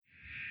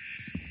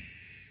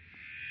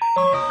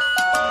I'm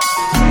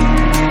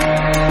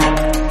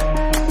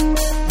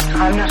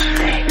not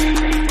afraid.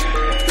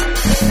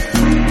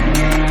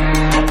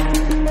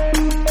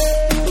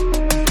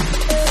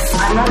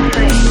 I'm not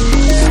afraid.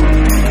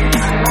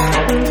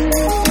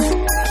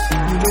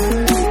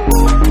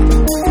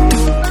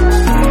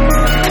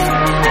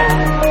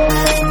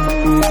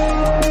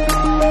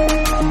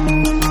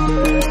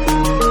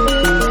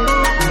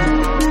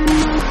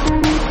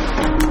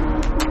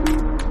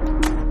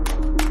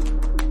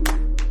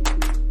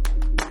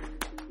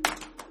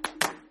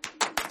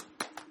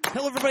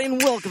 Hello, everybody,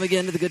 and welcome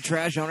again to the Good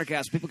Trash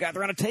Honorcast. People gather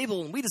around a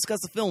table, and we discuss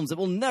the films that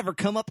will never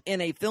come up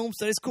in a film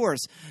studies course.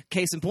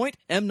 Case in point,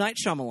 M. Night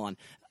Shyamalan.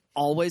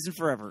 Always and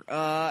forever.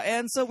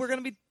 And so we're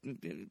going to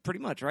be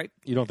pretty much, right?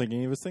 You don't think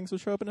any of his things will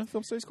show up in a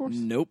film studies course?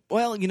 Nope.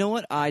 Well, you know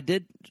what? I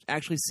did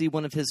actually see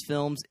one of his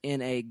films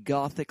in a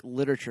Gothic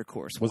literature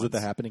course. Was once. it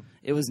The Happening?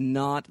 It was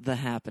not The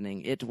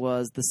Happening. It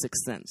was The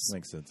Sixth Sense.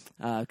 Makes sense.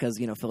 Because,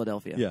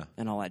 Philadelphia Yeah.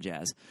 and all that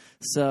jazz.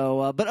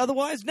 So, but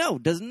otherwise, no,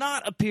 does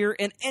not appear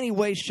in any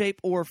way,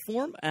 shape, or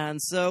form.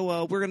 And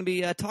so we're going to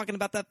be talking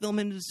about that film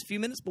in just a few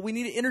minutes, but we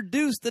need to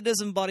introduce the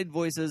disembodied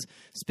voices.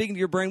 Speaking to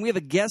your brain, we have a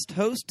guest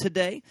host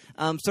today.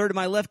 Sir, to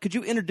my left, could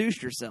you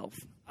introduce yourself?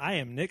 I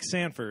am Nick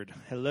Sanford.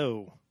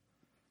 Hello.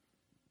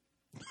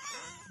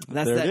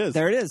 That's There it is.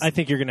 There it is. I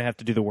think you're going to have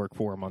to do the work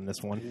for him on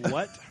this one.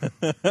 What?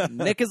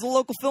 Nick is a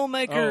local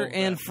filmmaker Oh,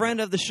 and that- friend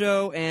of the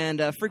show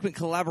and a frequent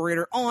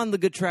collaborator on the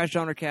Good Trash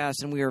Honorcast,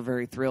 and we are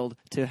very thrilled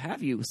to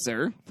have you,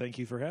 sir. Thank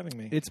you for having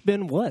me. It's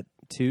been,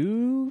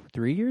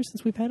 2-3 years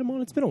since we've had him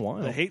on? It's been a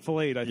while. The Hateful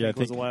Eight, I Yeah, I think,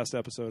 was think the last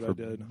episode I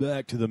did.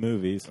 Back to the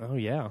movies. Oh,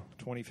 yeah.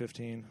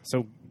 2015.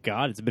 So,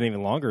 God, it's been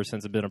even longer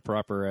since it's been a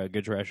proper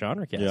Good Trash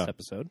Honorcast Yeah.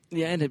 episode.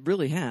 Yeah, and it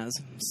really has.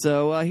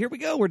 So here we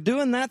go. We're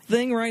doing that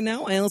thing right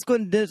now, and let's go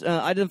ahead and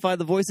identify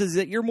the voices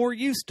that you're more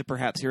used to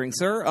perhaps hearing,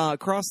 sir.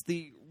 Across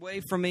the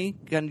way from me,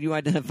 can you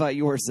identify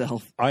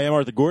yourself? I am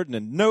Arthur Gordon,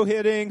 and no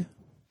hitting.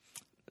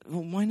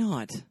 Well, why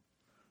not?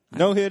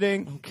 No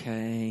hitting.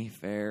 Okay,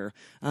 fair.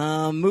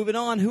 Moving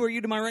on. Who are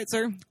you to my right,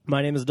 sir?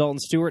 My name is Dalton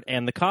Stewart,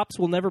 and the cops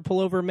will never pull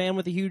over a man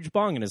with a huge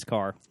bong in his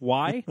car.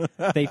 Why?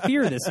 They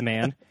fear this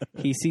man.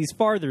 He sees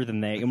farther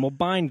than they and will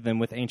bind them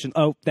with ancient...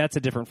 Oh, that's a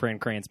different Fran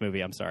Kranz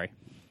movie. I'm sorry.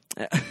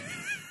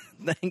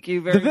 Thank you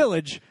very The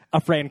Village,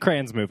 a Fran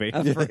Kranz movie.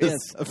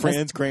 Yes. A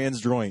Franz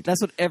Kranz joint. That's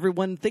what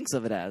everyone thinks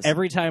of it as.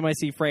 Every time I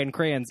see Fran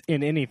Kranz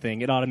in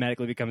anything, it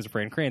automatically becomes a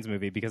Fran Kranz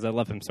movie because I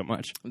love him so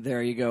much.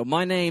 There you go.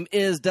 My name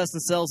is Dustin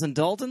Sells, and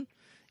Dalton,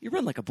 you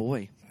run like a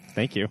boy.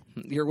 Thank you.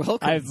 You're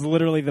welcome. It's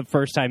literally the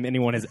first time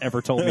anyone has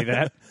ever told me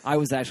that. I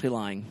was actually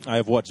lying. I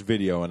have watched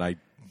video, and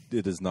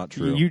it is not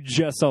true. You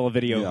just saw a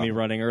video Yeah. of me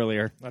running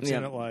earlier. I've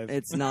seen it live.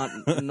 It's not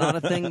a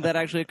thing that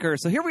actually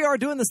occurs. So here we are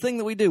doing this thing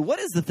that we do. What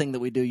is the thing that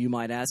we do, you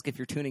might ask, if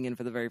you're tuning in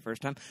for the very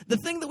first time? The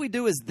thing that we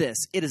do is this.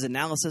 It is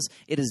analysis.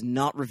 It is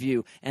not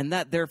review. And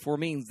that therefore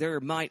means there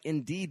might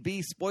indeed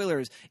be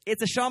spoilers.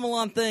 It's a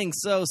Shyamalan thing,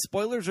 so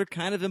spoilers are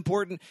kind of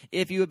important.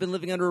 If you have been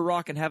living under a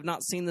rock and have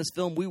not seen this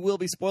film, we will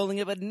be spoiling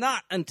it, but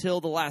not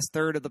until the last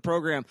third of the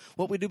program.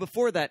 What we do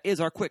before that is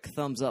our quick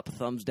thumbs up,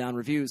 thumbs down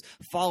reviews,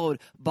 followed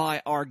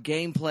by our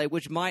gameplay,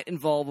 which might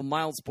involve a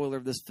mild spoiler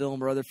of this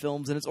film or other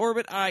films in its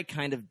orbit. I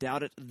kind of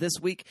doubt it this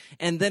week.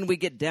 And then we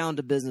get down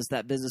to business,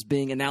 that business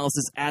being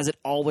analysis, as it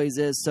always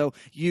is. So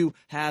you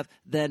have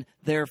then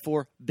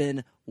therefore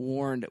been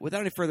warned.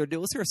 Without any further ado,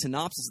 let's hear a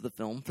synopsis of the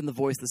film from the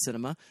voice of the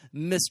cinema,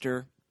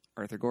 Mr.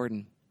 Arthur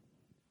Gordon.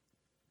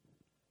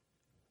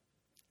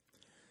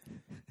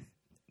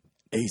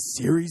 A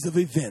series of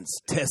events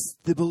tests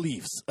the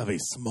beliefs of a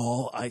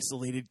small,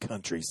 isolated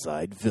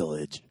countryside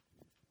village.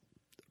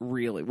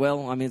 Really?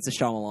 Well, I mean, it's a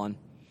Shyamalan.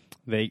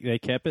 They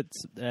kept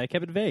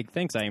it vague.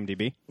 Thanks,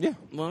 IMDb. Yeah.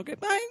 Well, okay.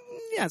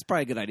 Yeah, it's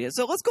probably a good idea.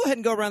 So let's go ahead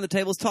and go around the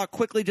table. Let's talk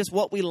quickly just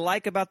what we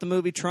like about the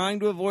movie, trying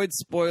to avoid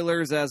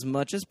spoilers as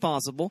much as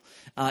possible.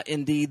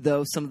 Indeed,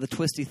 though, some of the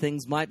twisty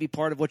things might be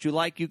part of what you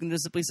like. You can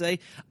just simply say,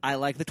 I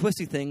like the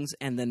twisty things,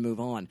 and then move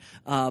on.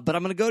 But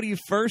I'm going to go to you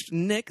first,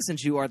 Nick,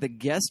 since you are the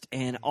guest,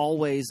 and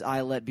always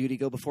I let beauty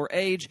go before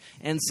age.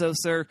 And so,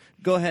 sir,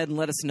 go ahead and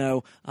let us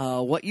know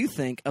what you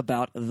think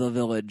about The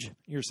Village.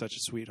 You're such a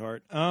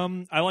sweetheart.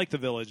 I like The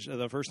Village.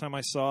 The first time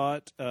I saw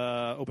it,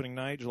 opening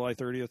night, July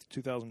 30th,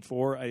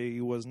 2004, I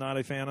was not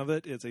a fan of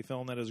it. It's a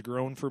film that has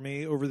grown for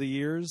me over the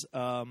years.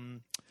 I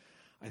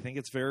think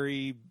it's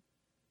very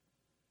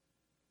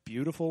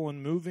beautiful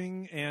and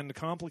moving and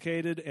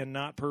complicated and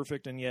not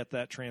perfect, and yet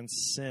that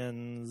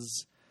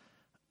transcends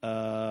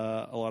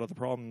a lot of the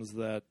problems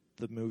that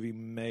the movie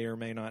may or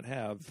may not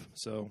have.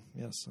 So,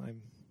 yes,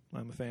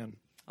 I'm a fan.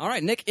 All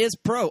right, Nick is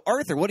pro.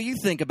 Arthur, what do you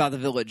think about The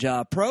Village?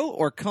 Pro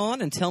or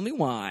con, and tell me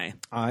why.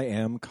 I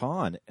am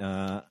con.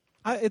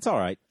 It's all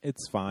right.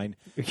 It's fine.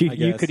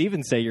 You could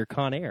even say you're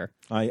Con Air.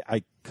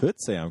 I could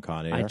say I'm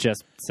Con Air. I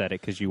just said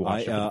it because you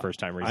watched it for the first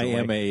time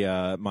recently.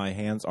 I am my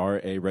hands are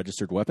a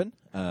registered weapon.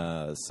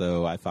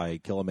 So if I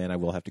kill a man, I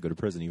will have to go to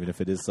prison, even if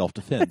it is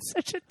self-defense.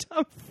 Such a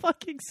dumb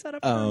fucking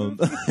setup. For a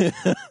movie.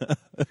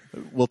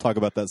 We'll talk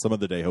about that some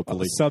other day,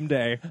 hopefully.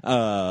 Someday.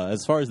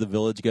 As far as The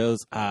Village goes,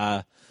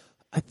 I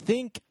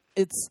think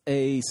It's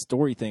a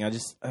story thing. I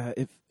just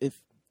if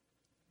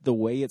the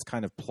way it's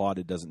kind of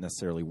plotted doesn't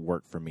necessarily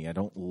work for me. I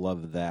don't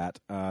love that.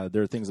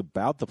 There are things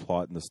about the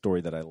plot and the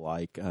story that I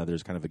like.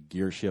 There's kind of a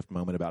gear shift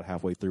moment about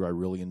halfway through I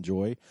really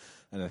enjoy,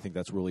 and I think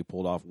that's really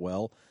pulled off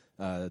well.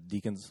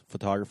 Deacon's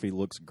photography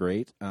looks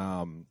great.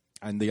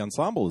 And the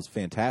ensemble is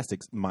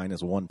fantastic,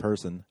 minus one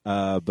person.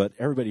 But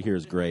everybody here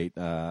is great.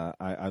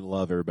 I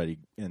love everybody.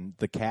 And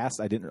the cast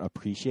I didn't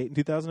appreciate in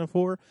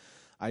 2004.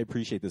 I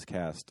appreciate this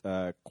cast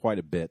quite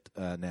a bit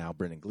now.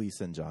 Brendan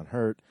Gleeson, John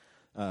Hurt,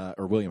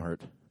 or William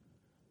Hurt.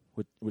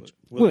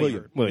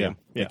 William. Yeah.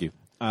 Thank you.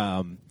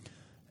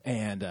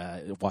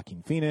 And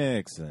Joaquin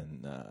Phoenix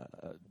and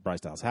Bryce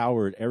Dallas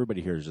Howard.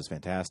 Everybody here is just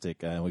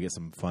fantastic. We get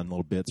some fun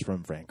little bits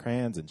from Frank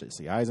Kranz and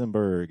Jesse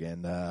Eisenberg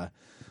and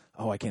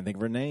I can't think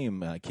of her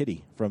name.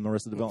 Kitty from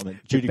Arrested Development.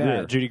 Judy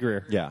Greer. Judy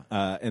Greer. Yeah.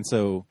 And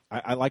so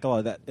I like a lot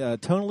of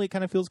that. Tonally, it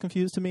kind of feels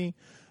confused to me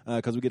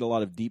because we get a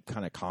lot of deep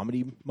kind of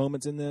comedy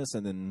moments in this,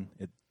 and then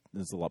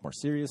it's a lot more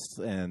serious,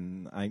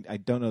 and I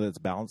don't know that it's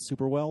balanced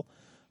super well.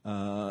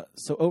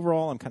 So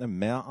overall, I'm kind of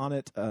meh on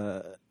it.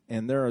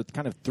 And there are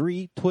kind of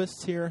 3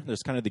 twists here.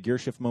 There's kind of the gear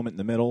shift moment in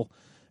the middle,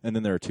 and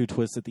then there are 2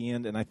 twists at the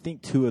end. And I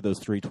think 2 of those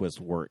 3 twists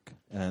work,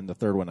 and the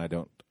third one I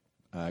don't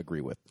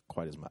agree with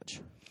quite as much.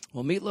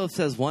 Well, Meatloaf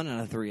says 1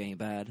 out of 3 ain't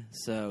bad,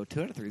 so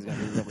 2 out of 3's got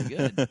to be really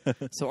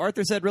good. So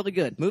Arthur said really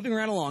good. Moving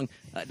right along.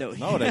 No,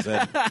 what I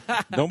said.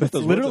 Don't put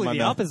those words in Literally my the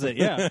mouth. opposite,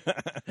 yeah.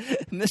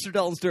 Mr.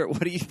 Dalton Stewart,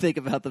 what do you think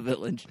about The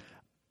Village?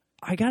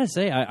 I gotta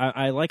say,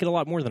 I like it a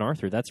lot more than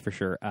Arthur. That's for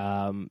sure.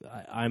 I'm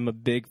a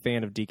big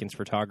fan of Deacon's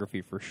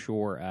photography for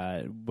sure.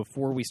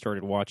 Before we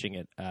started watching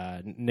it,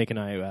 Nick and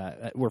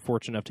I were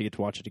fortunate enough to get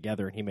to watch it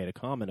together, and he made a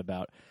comment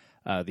about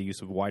the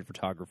use of wide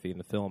photography in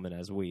the film. And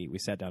as we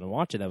sat down and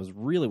watched it, that was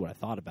really what I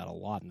thought about a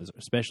lot,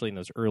 especially in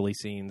those early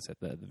scenes at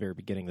the very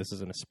beginning. This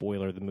isn't a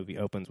spoiler. The movie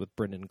opens with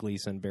Brendan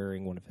Gleeson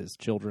burying one of his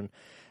children.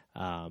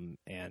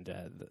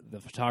 The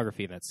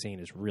photography in that scene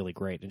is really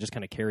great and just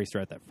kind of carries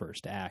throughout that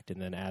first act.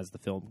 And then as the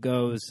film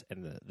goes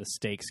and the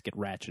stakes get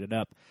ratcheted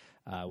up,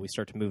 we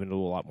start to move into a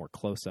lot more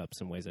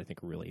close-ups in ways I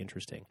think are really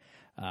interesting.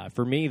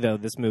 For me, though,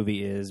 this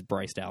movie is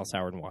Bryce Dallas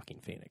Howard and Joaquin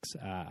Phoenix.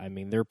 I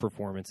mean, their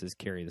performances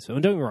carry this film.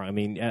 And don't get me wrong. I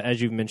mean, as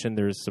you've mentioned,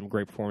 there's some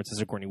great performances.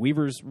 Sigourney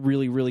Weaver's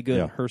really, really good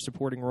in her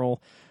supporting role.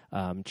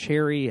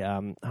 Cherry,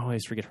 I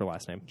always forget her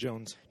last name.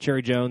 Jones.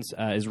 Cherry Jones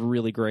is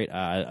really great.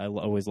 I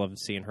always love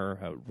seeing her.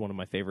 One of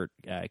my favorite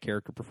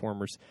character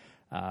performers.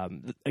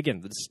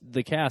 Again,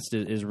 the cast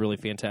is really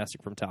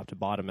fantastic from top to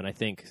bottom, and I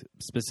think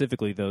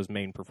specifically those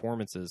main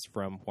performances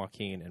from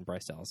Joaquin and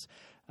Bryce Dallas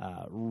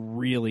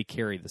really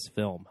carry this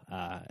film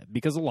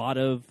because a lot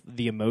of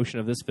the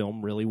emotion of this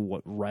film really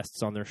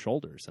rests on their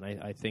shoulders, and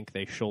I think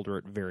they shoulder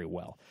it very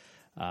well.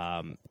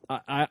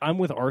 I'm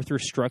with Arthur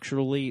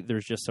structurally.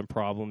 There's just some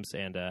problems,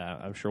 and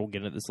I'm sure we'll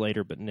get into this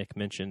later, but Nick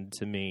mentioned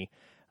to me,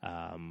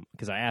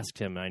 because I asked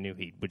him, and I knew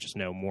he would just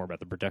know more about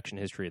the production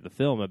history of the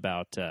film,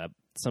 about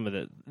some of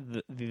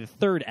the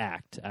third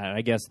act.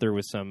 I guess there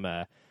was some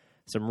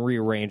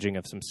rearranging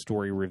of some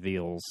story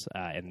reveals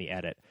in the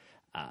edit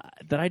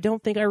that I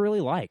don't think I really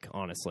like,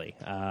 honestly.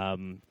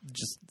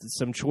 Just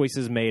some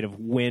choices made of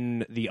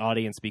when the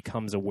audience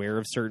becomes aware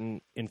of certain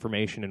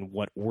information and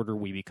what order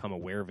we become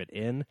aware of it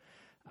in.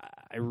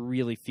 I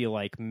really feel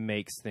like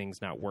makes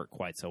things not work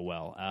quite so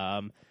well.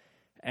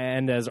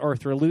 And as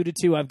Arthur alluded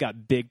to, I've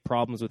got big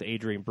problems with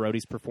Adrian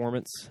Brody's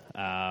performance.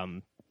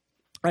 I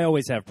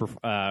always have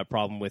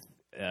problem with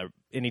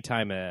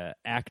anytime an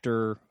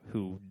actor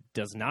who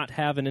does not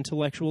have an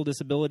intellectual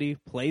disability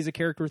plays a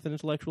character with an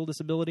intellectual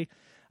disability.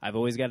 I've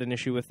always got an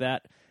issue with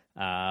that.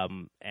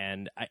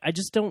 And I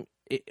just don't,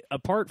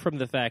 apart from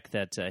the fact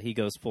that he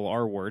goes full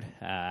R-word,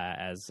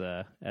 as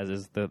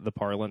is the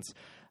parlance,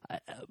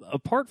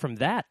 apart from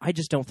that, I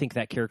just don't think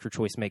that character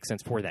choice makes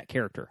sense for that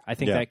character. I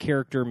think that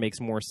character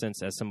makes more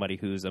sense as somebody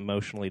who's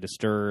emotionally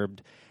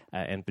disturbed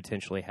and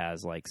potentially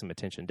has like some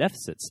attention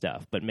deficit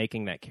stuff. But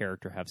making that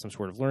character have some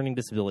sort of learning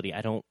disability,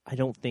 I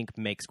don't think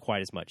makes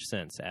quite as much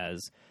sense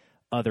as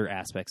other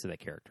aspects of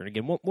that character. And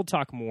again, we'll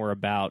talk more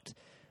about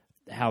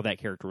how that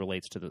character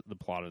relates to the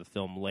plot of the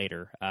film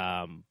later.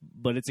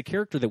 But it's a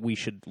character that we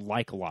should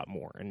like a lot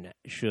more and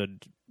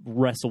should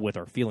wrestle with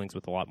our feelings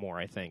with a lot more,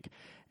 I think.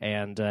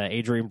 And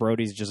Adrian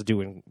Brody's just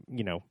doing,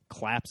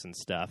 claps and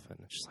stuff. And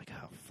it's just like,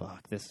 oh,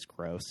 fuck, this is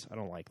gross. I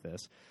don't like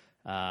this.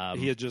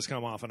 He had just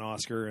come off an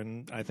Oscar,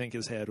 and I think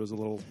his head was a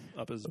little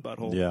up his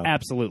butthole. Yeah.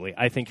 Absolutely.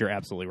 I think you're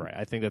absolutely right.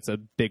 I think that's a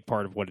big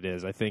part of what it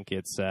is. I think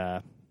it's...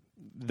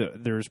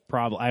 there's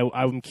probably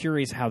I'm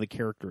curious how the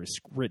character is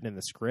written in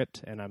the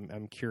script, and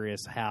I'm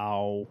curious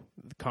how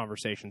the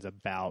conversations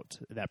about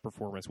that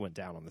performance went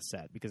down on the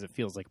set, because it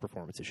feels like a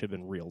performance that should have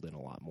been reeled in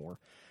a lot more.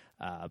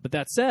 But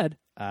that said,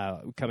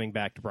 coming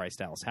back to Bryce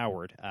Dallas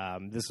Howard,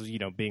 this was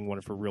being one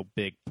of her real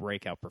big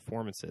breakout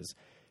performances.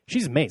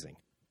 She's amazing.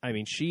 I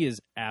mean, she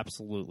is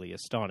absolutely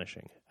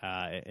astonishing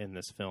in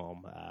this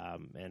film,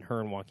 and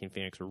her and Joaquin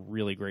Phoenix are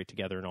really great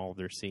together in all of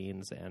their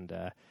scenes, and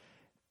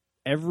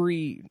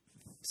every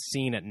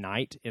scene at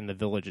night in the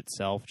village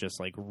itself just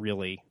like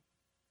really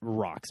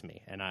rocks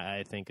me, and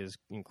I think is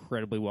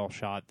incredibly well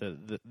shot.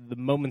 The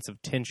moments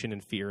of tension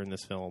and fear in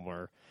this film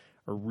are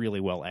really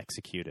well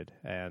executed,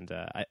 and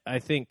I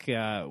think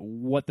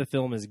what the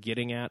film is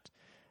getting at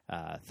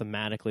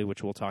thematically,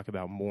 which we'll talk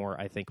about more,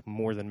 I think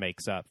more than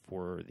makes up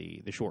for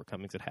the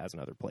shortcomings it has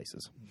in other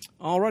places.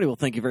 Alrighty, well,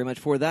 thank you very much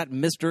for that,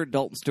 Mr.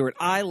 Dalton Stewart.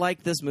 I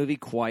like this movie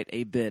quite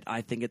a bit.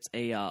 I think it's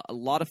a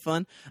lot of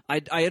fun.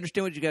 I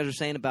understand what you guys are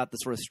saying about the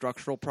sort of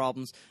structural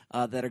problems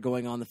that are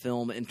going on in the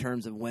film in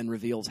terms of when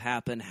reveals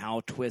happen,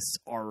 how twists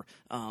are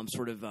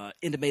sort of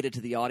intimated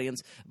to the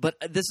audience. But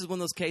this is one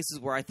of those cases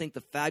where I think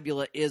the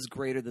fabula is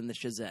greater than the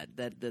shazed,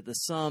 that the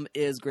sum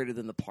is greater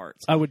than the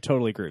parts. I would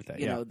totally agree with that.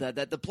 You know,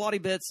 that the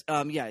plotty bits,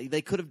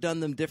 they could have done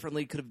them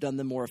differently, could have done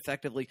them more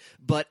effectively.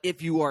 But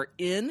if you are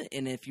in,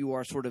 and if you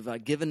are sort of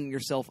giving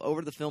yourself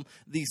over to the film,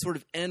 the sort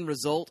of end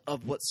result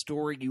of what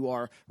story you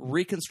are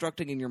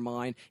reconstructing in your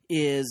mind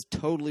is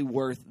totally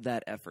worth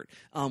that effort.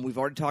 We've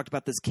already talked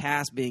about this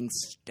cast being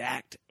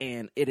stacked,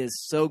 and it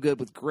is so good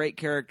with great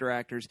character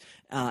actors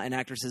and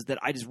actresses that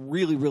I just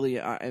really, really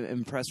am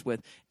impressed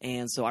with.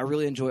 And so I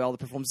really enjoy all the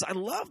performances. I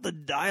love the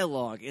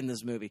dialogue in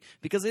this movie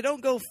because they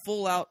don't go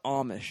full out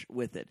Amish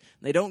with it.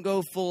 They don't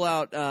go full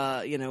out,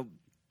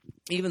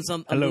 even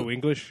some Hello,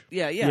 English.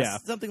 Yeah,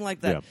 something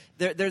like that.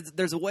 Yeah.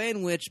 There's a way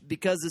in which,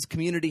 because this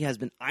community has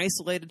been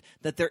isolated,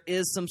 that there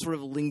is some sort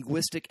of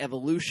linguistic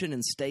evolution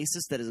and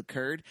stasis that has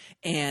occurred,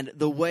 and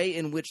the way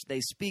in which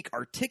they speak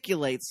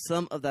articulates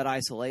some of that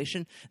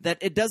isolation. That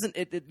it doesn't,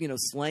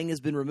 slang has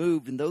been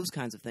removed and those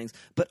kinds of things,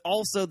 but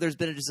also there's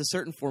been just a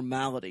certain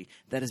formality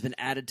that has been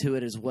added to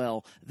it as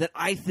well that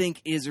I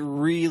think is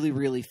really,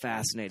 really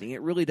fascinating.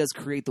 It really does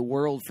create the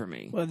world for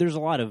me. Well, there's a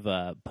lot of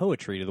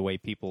poetry to the way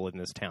people in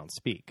this town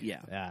speak. Yeah.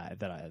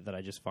 That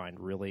I just find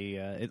really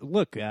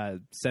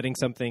setting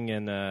something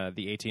in the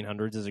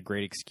 1800s is a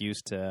great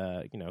excuse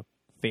to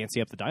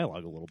fancy up the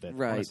dialogue a little bit.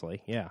 Right.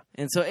 Honestly, yeah.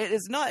 And so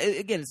it's not,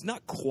 again, it's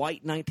not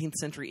quite 19th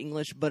century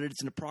English, but it's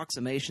an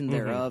approximation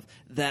thereof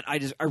that I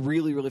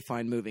really, really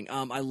find moving.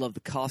 I love the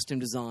costume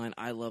design.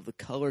 I love the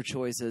color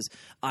choices.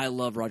 I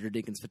love Roger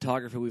Deakins'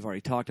 photography. We've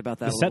already talked about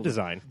that. The set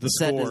design. The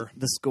score.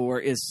 The score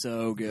is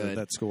so good.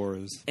 That score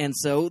is. And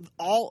so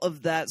all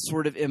of that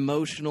sort of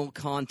emotional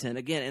content,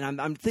 again,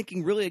 and I'm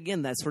thinking really,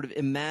 again, that sort of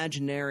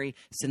imaginary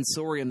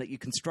sensorium that you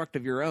construct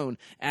of your own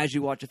as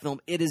you watch a film,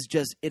 it is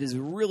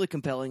really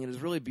compelling. It is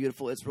really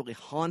beautiful. It's really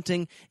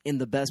haunting in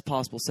the best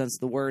possible sense of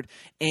the word.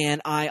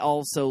 And I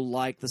also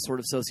like the sort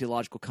of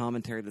sociological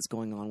commentary that's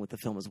going on with the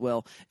film as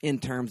well in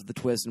terms of the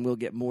twist, and we'll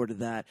get more to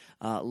that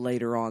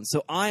later on.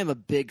 So I am a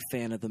big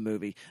fan of the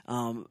movie.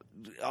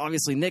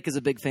 Obviously, Nick is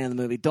a big fan of the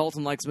movie.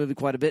 Dalton likes the movie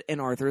quite a bit, and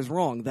Arthur is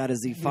wrong. That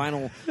is the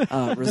final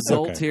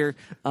result here.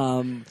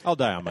 I'll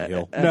die on my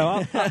hill.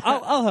 No,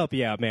 I'll help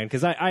you out, man,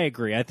 because I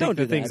agree. I think Don't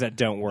do things that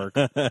don't work,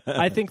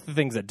 I think the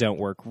things that don't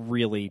work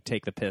really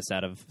take the piss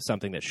out of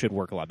something that should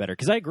work a lot better.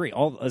 Because I agree,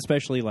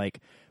 especially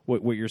like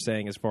what you're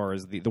saying as far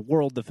as the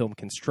world the film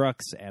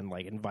constructs and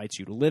like invites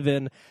you to live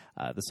in,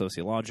 the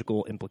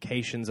sociological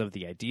implications of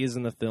the ideas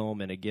in the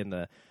film, and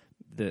again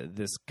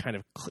this kind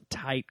of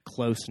tight,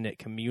 close-knit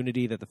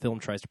community that the film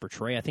tries to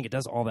portray. I think it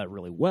does all that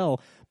really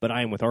well, but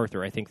I am with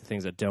Arthur. I think the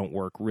things that don't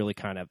work really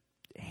kind of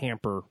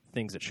hamper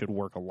things that should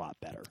work a lot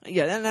better.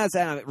 Yeah, and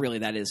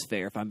that is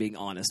fair if I'm being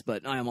honest,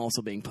 but I am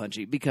also being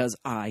punchy because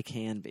I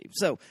can be.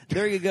 So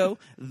there you go.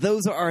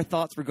 Those are our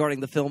thoughts regarding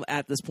the film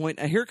at this point.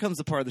 Here comes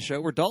the part of the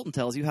show where Dalton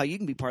tells you how you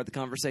can be part of the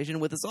conversation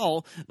with us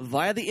all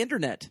via the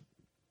internet.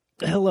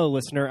 Hello,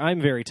 listener.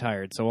 I'm very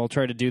tired, so I'll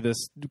try to do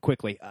this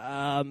quickly.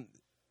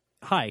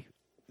 Hi.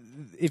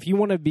 If you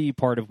want to be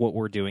part of what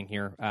we're doing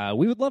here,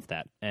 we would love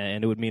that,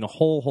 and it would mean a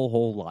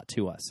whole lot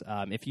to us.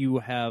 If you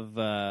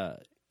have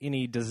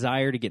any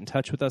desire to get in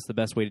touch with us, the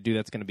best way to do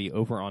that's going to be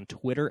over on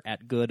Twitter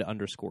at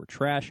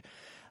good_trash.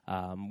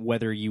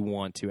 Whether you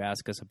want to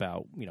ask us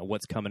about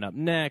what's coming up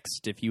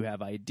next, if you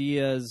have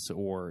ideas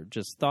or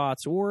just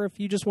thoughts, or if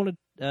you just want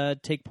to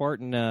take part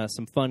in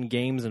some fun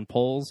games and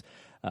polls.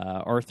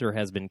 Arthur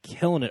has been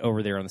killing it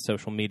over there on the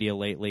social media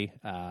lately.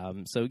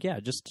 So yeah,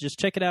 just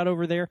check it out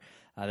over there.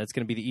 That's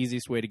going to be the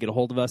easiest way to get a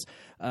hold of us.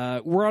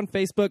 We're on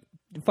Facebook.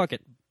 Fuck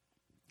it.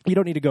 You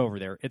don't need to go over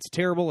there. It's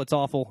terrible. It's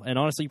awful. And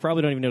honestly, you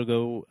probably don't even need to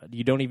go.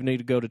 You don't even need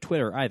to go to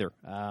Twitter either.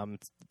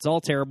 It's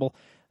all terrible.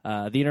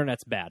 The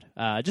internet's bad.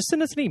 Just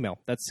send us an email.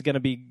 That's going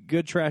to be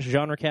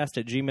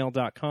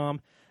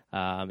goodtrashgenrecast@gmail.com.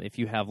 If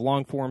you have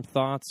long-form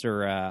thoughts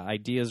or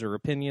ideas or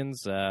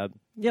opinions, let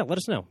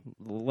us know.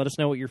 Let us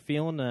know what you're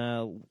feeling.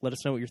 Let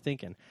us know what you're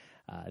thinking.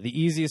 The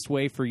easiest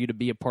way for you to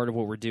be a part of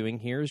what we're doing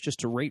here is just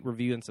to rate,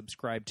 review, and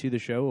subscribe to the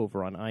show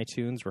over on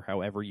iTunes or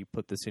however you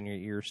put this in your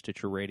ears,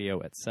 Stitcher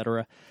Radio,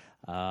 etc.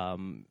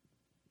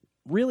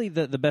 Really,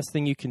 the best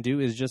thing you can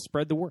do is just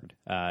spread the word.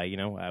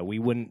 We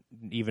wouldn't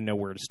even know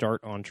where to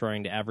start on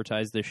trying to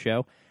advertise this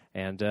show,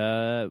 and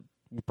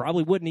we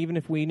probably wouldn't even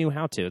if we knew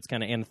how to. It's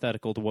kind of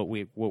antithetical to what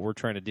we're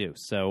trying to do.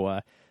 So,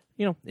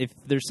 if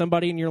there's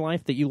somebody in your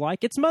life that you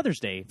like, it's Mother's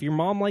Day. If your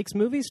mom likes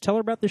movies, tell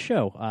her about the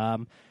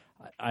show.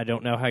 I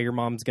don't know how your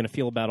mom's going to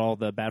feel about all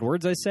the bad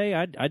words I say.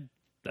 I'd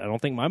I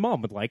don't think my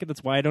mom would like it.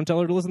 That's why I don't tell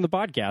her to listen to the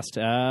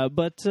podcast.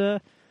 But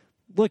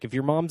look, if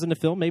your mom's into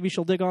film, maybe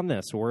she'll dig on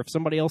this. Or if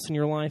somebody else in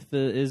your life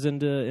is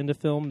into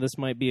film, this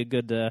might be a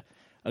good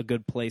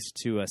place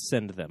to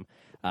send them.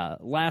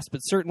 Last but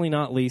certainly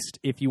not least,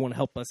 if you want to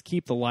help us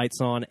keep the lights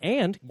on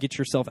and get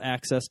yourself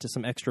access to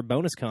some extra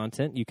bonus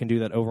content, you can do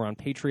that over on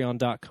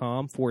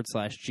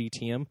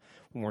patreon.com/GTM.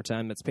 One more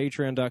time, that's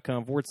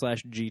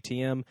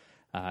patreon.com/GTM.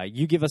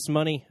 You give us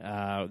money,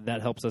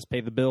 that helps us pay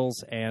the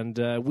bills, and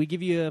we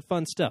give you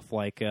fun stuff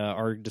like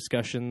our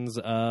discussions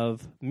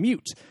of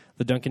Mute,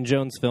 the Duncan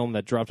Jones film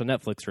that dropped on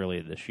Netflix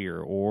earlier this year,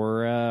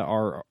 or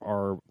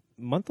our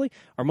monthly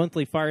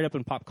Fired Up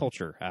in Pop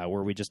Culture,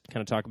 where we just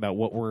kind of talk about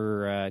what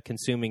we're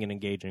consuming and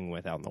engaging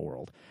with out in the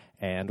world.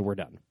 And we're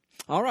done.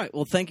 All right.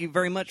 Well, thank you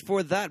very much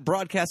for that.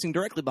 Broadcasting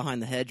directly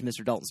behind the hedge,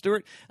 Mr. Dalton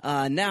Stewart.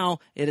 Now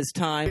it is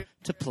time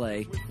to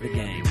play the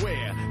game.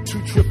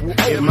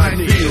 It might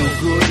feel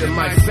good, it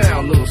might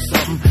sound a little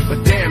something,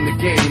 but damn the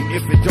game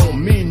if it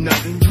don't mean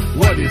nothing.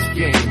 What is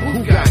game?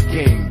 Who got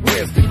game?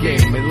 Where's the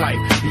game in life?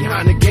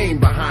 Behind the game,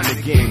 behind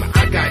the game.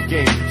 I got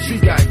game, she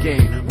got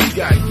game, we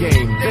got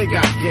game, they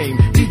got game,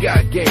 he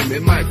got game.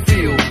 It might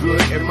feel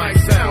good, it might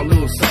sound a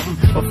little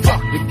something, but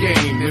fuck the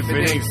game if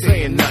it ain't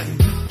saying nothing.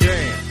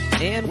 Damn.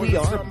 And we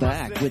are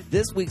back with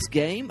this week's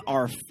game,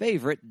 our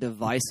favorite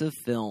divisive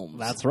films.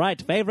 That's right,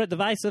 favorite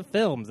divisive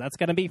films. That's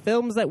going to be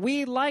films that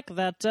we like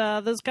that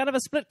there's kind of a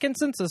split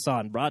consensus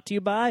on. Brought to you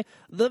by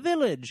The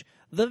Village.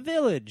 The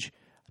Village.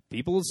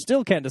 People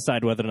still can't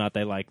decide whether or not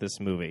they like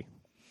this movie.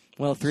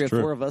 Well, three or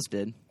four of us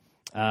did.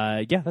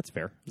 Yeah, that's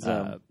fair.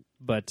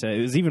 But it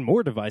was even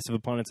more divisive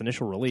upon its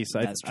initial release.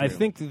 That's true. I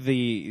think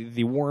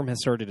the worm has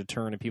started to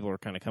turn and people are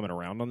kind of coming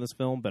around on this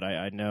film, but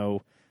I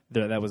know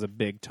that was a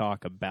big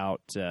talk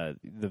about The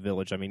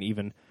Village. I mean,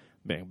 even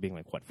being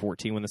like,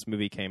 14 when this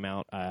movie came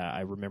out, I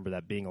remember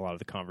that being a lot of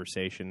the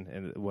conversation,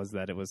 and it was,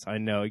 I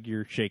know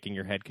you're shaking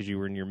your head because you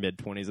were in your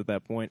mid-20s at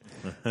that point,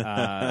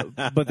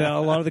 but a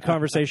lot of the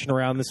conversation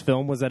around this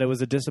film was that it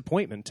was a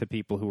disappointment to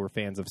people who were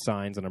fans of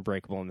Signs and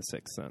Unbreakable and The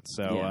Sixth Sense.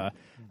 So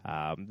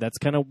that's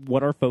kind of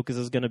what our focus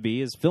is going to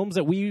be, is films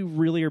that we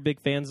really are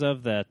big fans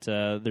of that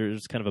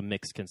there's kind of a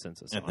mixed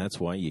consensus And on. that's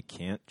why you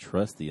can't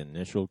trust the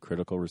initial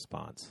critical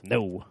response.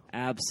 No.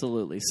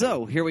 Absolutely.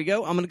 So, here we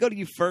go. I'm going to go to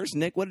you first,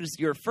 Nick. What is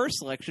your first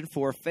selection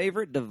for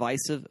favorite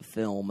divisive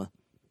film?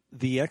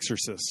 The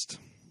Exorcist.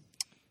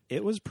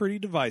 It was pretty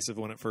divisive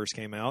when it first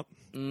came out,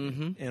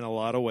 in a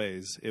lot of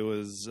ways. It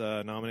was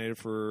nominated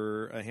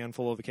for a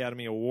handful of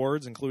Academy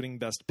Awards, including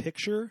Best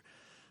Picture.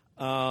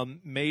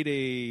 Made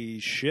a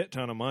shit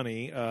ton of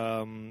money,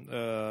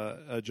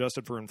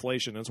 adjusted for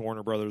inflation. It's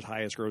Warner Brothers'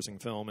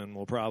 highest-grossing film and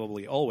will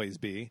probably always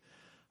be.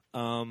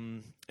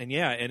 And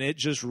it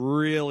just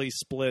really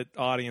split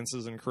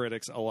audiences and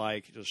critics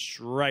alike, just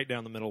right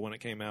down the middle when it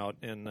came out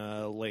in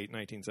late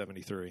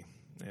 1973.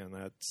 And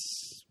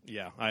that's,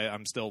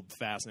 I'm still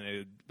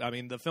fascinated. I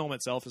mean, the film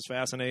itself is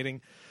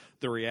fascinating.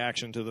 The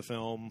reaction to the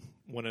film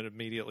when it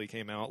immediately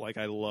came out, like,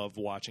 I love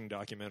watching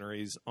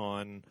documentaries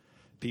on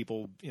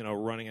people,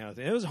 running out.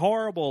 It was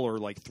horrible, or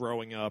like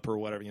throwing up or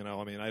whatever,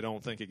 I mean, I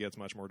don't think it gets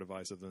much more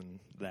divisive than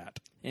that.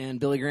 And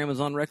Billy Graham is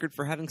on record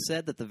for having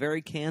said that the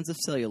very cans of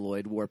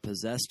celluloid were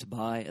possessed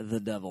by the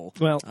devil.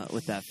 Well,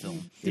 with that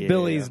film.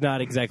 Billy's not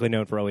exactly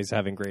known for always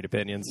having great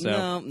opinions.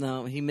 So.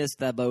 No, he missed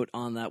that boat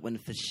on that one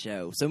for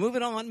show. So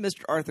moving on,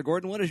 Mr. Arthur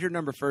Gordon, what is your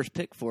number first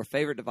pick for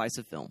favorite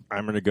divisive film?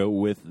 I'm going to go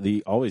with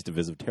the always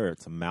divisive terror.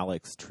 It's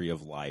Malik's Tree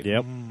of Life,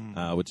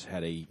 which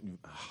had a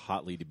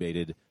hotly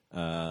debated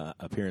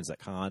appearance at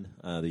Cannes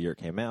the year it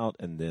came out,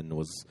 and then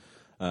was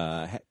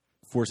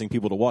forcing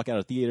people to walk out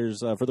of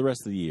theaters for the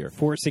rest of the year.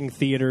 Forcing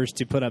theaters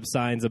to put up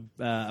signs of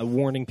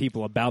warning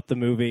people about the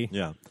movie.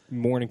 Yeah.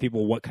 Warning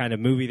people what kind of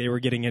movie they were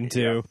getting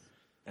into.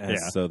 And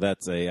so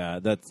that's I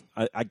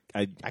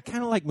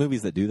kind of like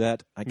movies that do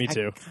that. Me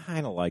too. I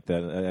kind of like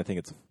that. I think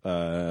it's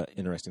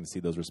interesting to see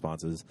those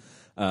responses.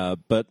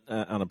 But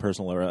on a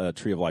personal level,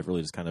 Tree of Life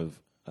really just kind of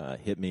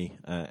hit me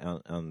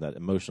on that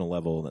emotional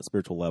level and that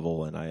spiritual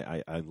level, and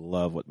I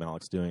love what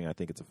Malik's doing. I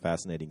think it's a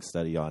fascinating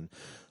study on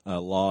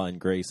law and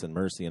grace and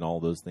mercy and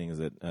all those things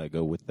that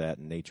go with that,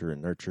 and nature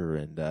and nurture,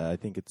 and I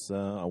think it's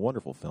a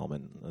wonderful film,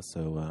 and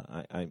so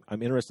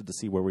I'm interested to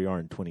see where we are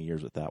in 20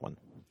 years with that one.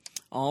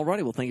 All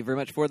righty. Well, thank you very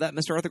much for that,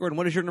 Mr. Arthur Gordon.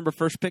 What is your number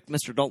first pick,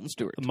 Mr. Dalton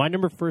Stewart? My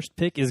number first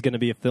pick is going to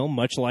be a film,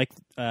 much like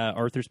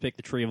Arthur's pick,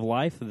 The Tree of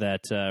Life,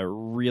 that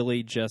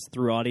really just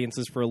threw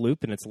audiences for a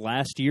loop, and it's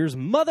last year's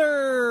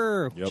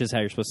Mother, which is how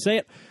you're supposed to say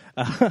it,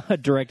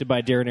 directed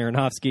by Darren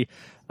Aronofsky.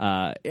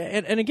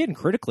 And again,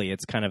 critically,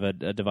 it's kind of a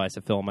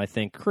divisive film. I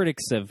think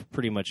critics have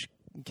pretty much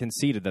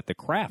conceded that the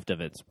craft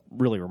of it's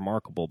really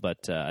remarkable,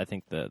 but I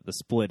think the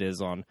split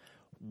is on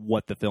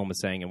what the film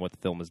is saying and what the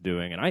film is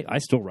doing. And I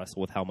still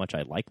wrestle with how much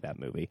I like that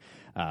movie.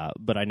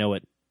 But I know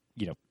it,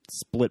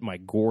 split my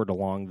gourd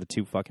along the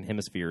two fucking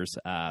hemispheres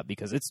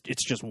because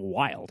it's just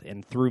wild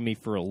and threw me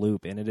for a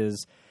loop. And it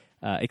is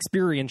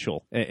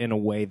experiential in a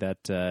way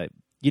that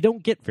you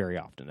don't get very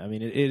often. I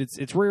mean,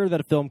 it's rare that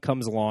a film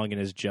comes along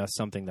and is just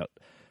something that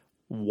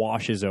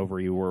washes over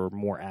you, or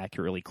more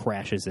accurately,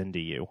 crashes into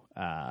you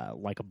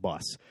like a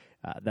bus.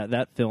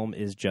 That film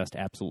is just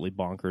absolutely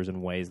bonkers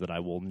in ways that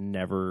I will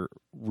never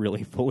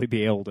really fully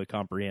be able to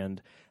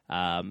comprehend.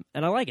 And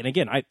I like it. And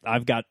again,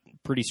 I've got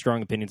pretty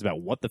strong opinions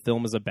about what the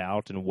film is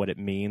about and what it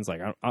means.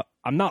 Like,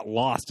 I'm not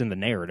lost in the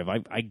narrative.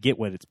 I get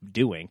what it's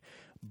doing,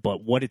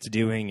 but what it's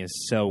doing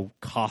is so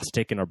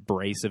caustic and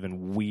abrasive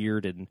and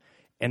weird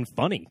and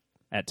funny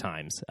at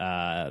times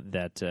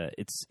that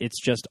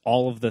it's just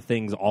all of the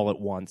things all at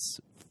once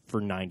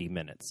for 90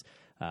 minutes.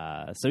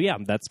 So yeah,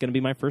 that's going to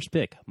be my first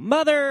pick.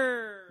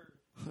 Mother!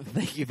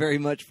 Thank you very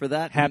much for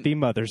that. Happy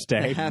Mother's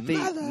Day. Happy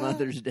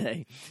Mother's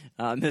Day,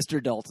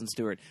 Mr. Dalton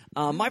Stewart.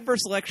 My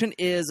first selection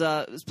is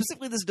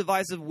specifically this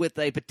divisive with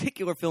a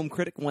particular film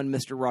critic, one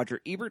Mr.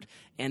 Roger Ebert,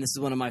 and this is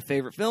one of my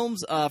favorite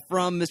films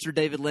from Mr.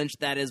 David Lynch.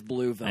 That is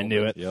Blue Velvet. I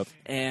knew it. Yep.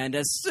 And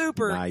a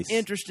super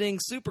interesting,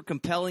 super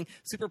compelling,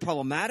 super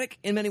problematic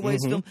in many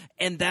ways film,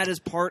 and that is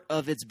part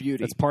of its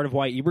beauty. That's part of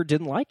why Ebert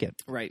didn't like it.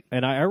 Right.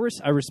 And I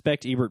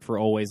respect Ebert for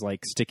always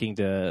like sticking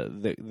to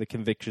the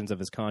convictions of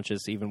his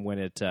conscience, even when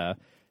it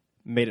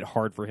made it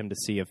hard for him to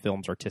see a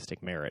film's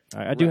artistic merit.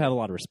 I do have a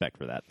lot of respect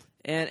for that.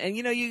 And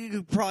you know, you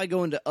could probably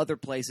go into other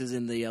places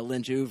in the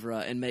Lynch oeuvre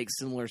and make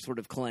similar sort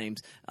of claims.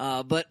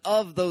 But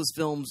of those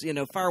films, you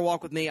know, Fire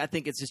Walk with Me, I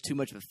think it's just too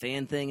much of a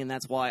fan thing, and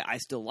that's why I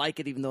still like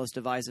it, even though it's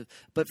divisive.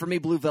 But for me,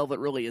 Blue Velvet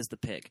really is the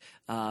pick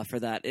for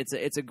that.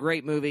 It's a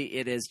great movie.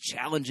 It is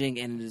challenging,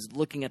 and it is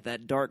looking at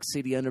that dark,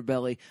 seedy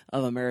underbelly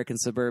of American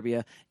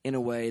suburbia in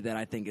a way that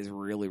I think is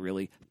really,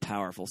 really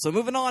powerful. So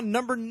moving on,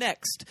 number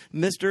next,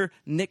 Mr.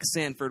 Nick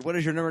Sanford. What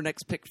is your number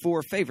next pick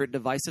for favorite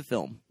divisive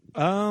film?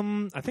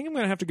 I think I'm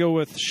going to have to go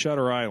with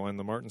Shutter Island,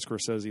 the Martin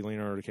Scorsese,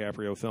 Leonardo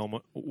DiCaprio film.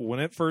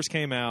 When it first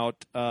came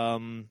out,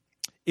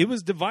 it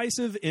was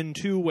divisive in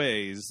two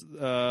ways.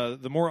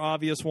 The more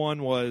obvious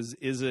one was,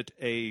 is it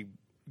a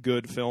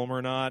good film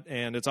or not?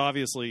 And it's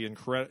obviously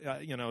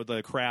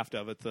the craft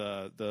of it,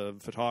 the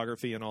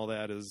photography and all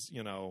that is,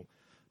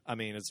 I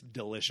mean, it's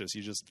delicious.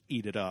 You just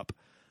eat it up.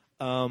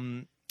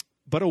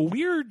 But a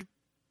weird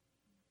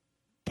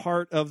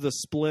part of the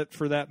split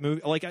for that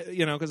movie, like,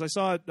 because I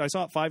saw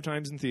it 5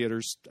 times in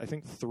theaters, I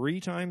think 3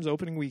 times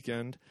opening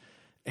weekend,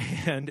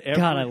 and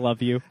God, I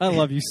love you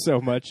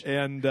so much.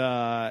 And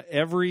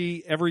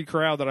every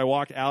crowd that I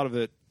walked out of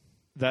it,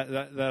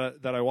 that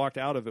I walked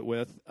out of it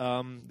with,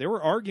 they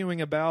were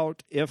arguing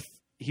about if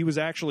he was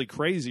actually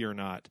crazy or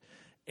not.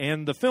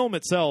 And the film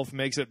itself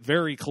makes it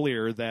very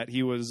clear that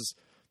he was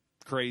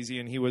crazy,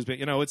 and he was,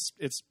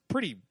 it's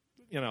pretty.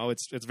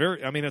 It's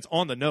very, I mean, it's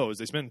on the nose.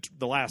 They spend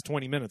the last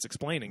 20 minutes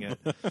explaining it.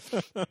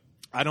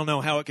 I don't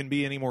know how it can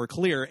be any more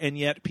clear, and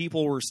yet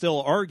people were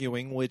still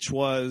arguing, which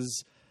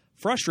was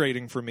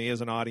frustrating for me as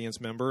an audience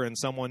member and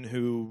someone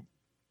who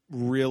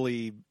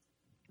really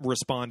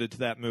responded to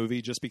that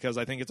movie, just because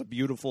I think it's a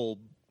beautiful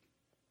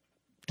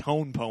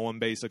tone poem,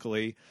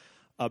 basically,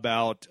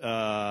 about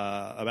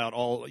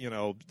all,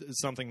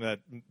 something that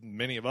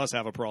many of us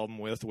have a problem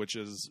with, which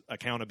is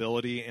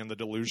accountability and the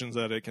delusions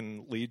that it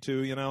can lead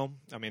to,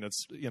 I mean,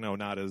 it's,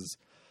 not as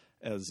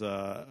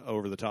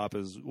over the top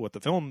as what the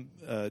film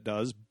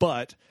does,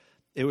 but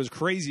it was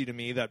crazy to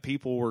me that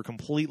people were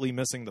completely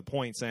missing the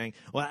point, saying,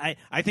 well,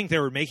 I think they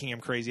were making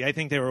him crazy. I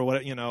think they were,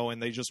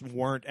 and they just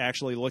weren't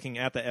actually looking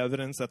at the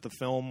evidence that the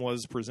film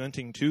was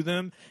presenting to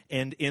them.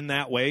 And in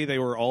that way, they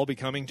were all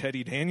becoming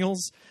Teddy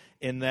Daniels,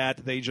 in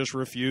that they just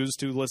refused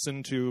to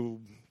listen to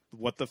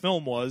what the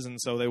film was.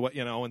 And so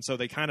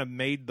they kind of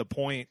made the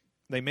point.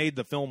 They made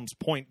the film's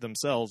point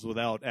themselves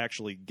without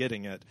actually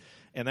getting it.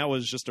 And that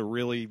was just a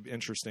really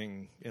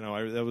interesting, it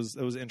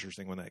was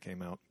interesting when that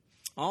came out.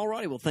 All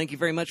righty. Well, thank you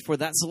very much for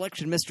that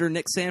selection, Mr.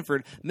 Nick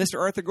Sanford. Mr.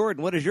 Arthur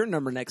Gordon, what is your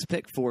number next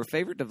pick for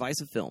favorite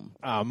divisive film?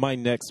 My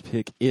next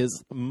pick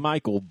is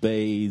Michael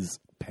Bay's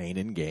Pain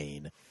and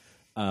Gain.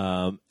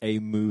 A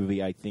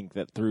movie I think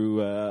that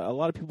threw a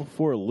lot of people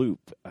for a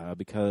loop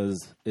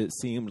because it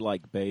seemed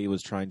like Bay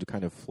was trying to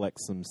kind of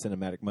flex some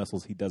cinematic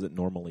muscles he doesn't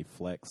normally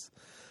flex.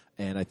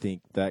 And I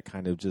think that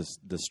kind of just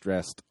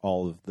distressed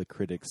all of the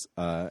critics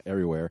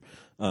everywhere.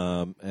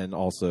 And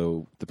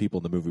also the people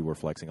in the movie were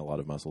flexing a lot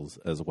of muscles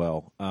as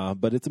well.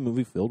 But it's a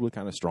movie filled with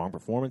kind of strong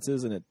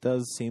performances, and it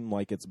does seem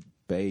like it's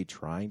Bay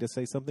trying to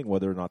say something,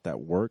 whether or not that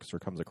works or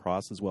comes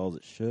across as well as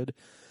it should.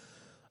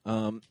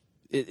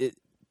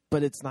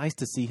 But it's nice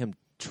to see him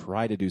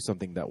try to do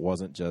something that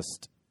wasn't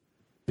just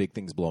big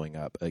things blowing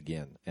up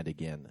again and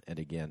again and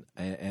again.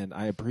 And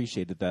I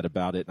appreciated that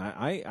about it. And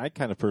I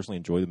kind of personally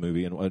enjoy the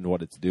movie and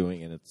what it's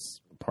doing, and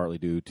it's partly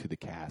due to the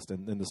cast.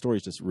 And the story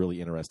is just really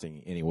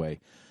interesting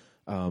anyway.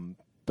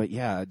 But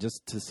yeah,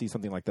 just to see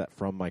something like that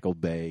from Michael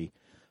Bay,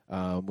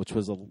 which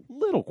was a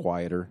little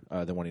quieter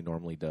than what he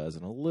normally does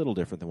and a little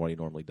different than what he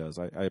normally does,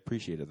 I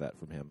appreciated that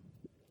from him.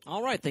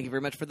 All right. Thank you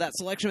very much for that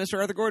selection, Mr.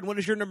 Arthur Gordon. What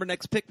is your number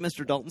next pick,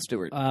 Mr. Dalton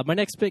Stewart? My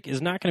next pick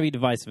is not going to be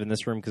divisive in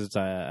this room because it's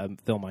a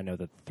film I know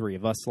that the 3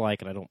 of us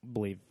like, and I don't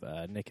believe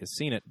Nick has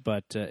seen it,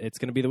 but it's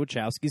going to be the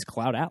Wachowskis'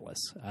 Cloud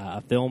Atlas,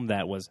 a film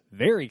that was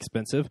very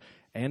expensive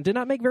and did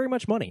not make very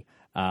much money.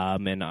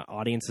 And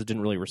audiences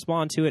didn't really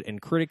respond to it,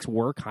 and critics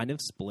were kind of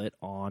split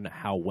on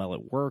how well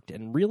it worked.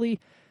 And really,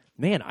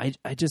 man,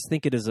 I just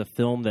think it is a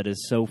film that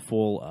is so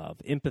full of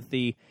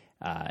empathy.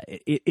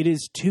 It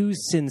is too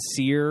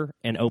sincere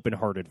and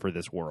open-hearted for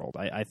this world.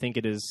 I think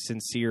it is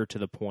sincere to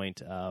the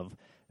point of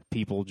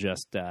people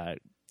just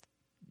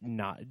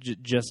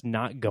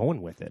not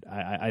going with it.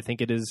 I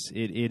think it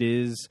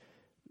is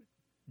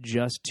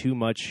just too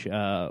much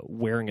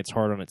wearing its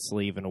heart on its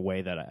sleeve in a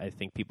way that I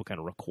think people kind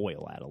of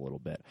recoil at a little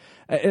bit.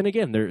 And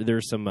again,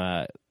 there's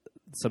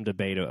some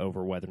debate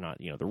over whether or not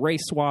the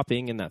race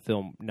swapping in that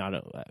film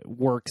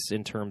works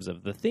in terms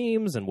of the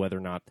themes, and whether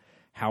or not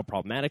how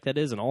problematic that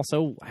is, and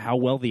also how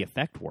well the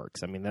effect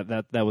works. I mean,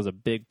 that was a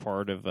big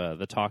part of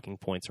the talking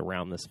points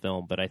around this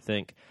film. But I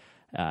think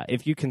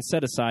if you can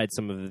set aside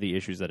some of the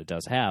issues that it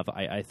does have,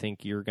 I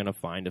think you're going to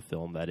find a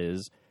film that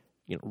is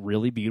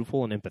really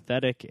beautiful and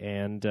empathetic.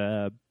 And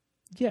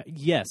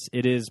yes,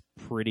 it is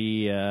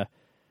pretty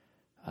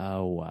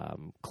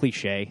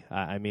cliche.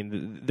 I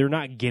mean, they're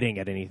not getting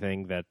at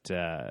anything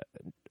that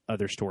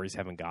other stories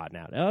haven't gotten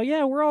at. Oh,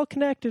 yeah, we're all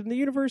connected and the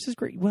universe is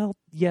great. Well,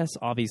 yes,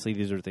 obviously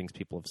these are things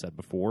people have said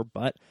before,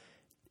 but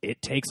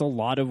it takes a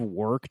lot of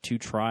work to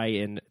try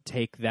and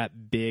take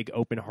that big,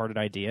 open-hearted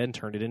idea and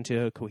turn it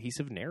into a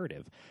cohesive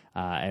narrative.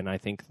 And I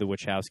think the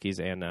Wachowskis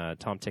and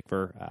Tom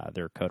Tykwer,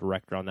 their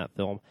co-director on that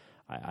film,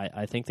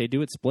 I think they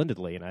do it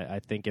splendidly, and I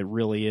think it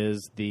really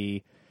is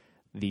the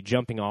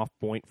jumping off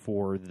point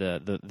for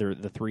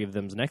the three of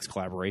them's next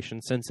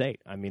collaboration, Sense8.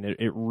 I mean,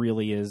 it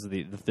really is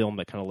the film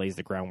that kind of lays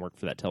the groundwork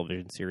for that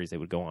television series they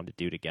would go on to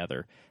do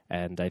together.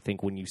 And I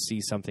think when you see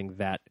something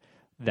that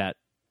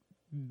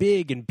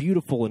big and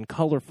beautiful and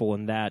colorful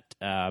and that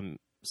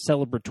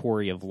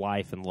celebratory of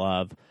life and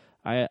love,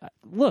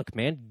 look,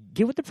 man,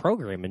 get with the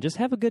program and just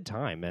have a good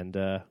time and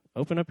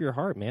open up your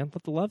heart, man.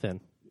 Let the love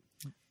in.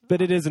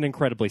 But it is an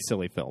incredibly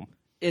silly film.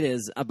 It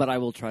is, but I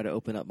will try to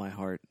open up my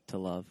heart to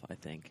love, I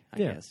think. I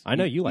guess. I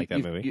know you like that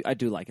movie. I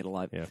do like it a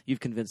lot. Yeah. You've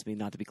convinced me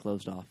not to be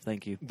closed off.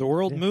 Thank you. The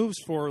world moves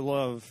for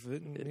love.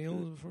 It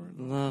kneels for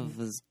Love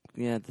is,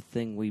 the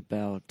thing we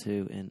bow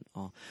to in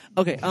awe.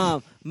 Okay,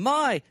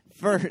 my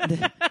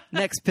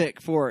next pick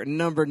for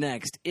number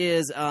next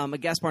is a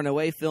Gaspar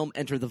Noé film,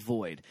 Enter the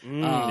Void,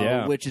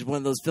 which is one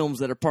of those films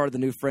that are part of the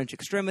new French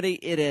extremity.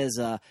 It is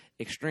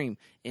extreme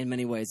in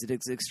many ways. It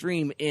is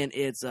extreme in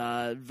its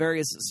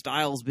various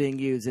styles being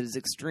used. It is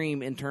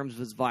extreme in terms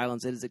of its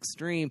violence. It is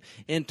extreme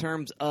in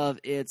terms of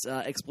its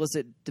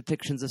explicit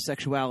depictions of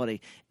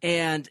sexuality.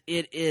 And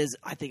it is,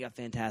 I think, a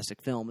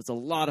fantastic film. It's a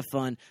lot of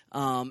fun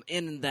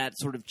in that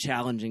sort of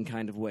challenging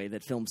kind of way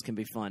that films can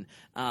be fun.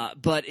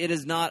 But it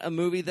is not a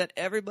movie that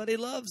everybody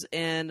loves.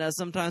 And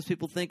sometimes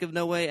people think of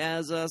Noé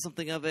as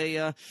something of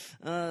a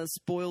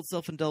spoiled,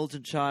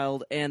 self-indulgent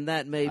child. And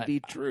that may be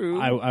true.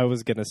 I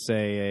was going to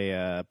say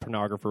a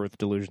pornographer with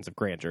delusions of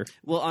grandeur.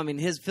 Well, I mean,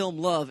 his film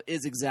Love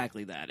is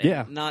exactly that.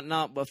 And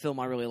not a film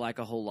I really like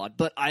a whole lot,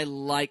 but I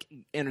like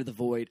Enter the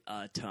Void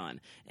a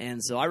ton.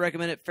 And so I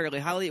recommend it fairly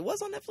highly. It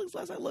was on Netflix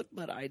last I looked,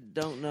 but I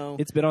don't know.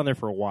 It's been on there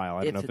for a while.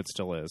 I don't know if it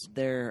still is.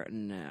 There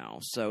now.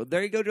 So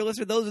there you go, dear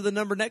listener. Those are the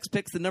number next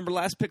picks. The number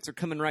last picks are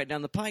coming right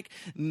down the pike.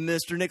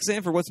 Mr. Nick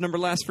Sanford, what's number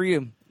last for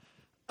you?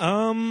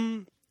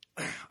 I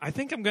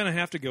think I'm going to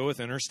have to go with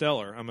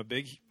Interstellar. I'm a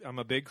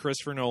big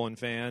Christopher Nolan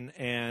fan,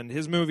 and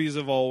his movies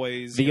have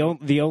always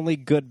the only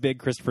good big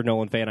Christopher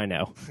Nolan fan I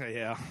know.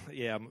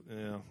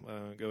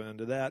 Go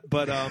into that,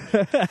 but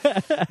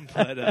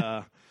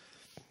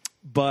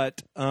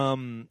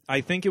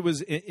I think it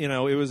was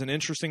it was an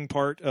interesting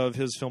part of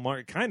his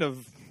filmography, kind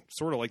of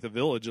sort of like The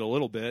Village a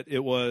little bit.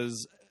 It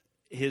was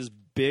his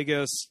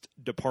biggest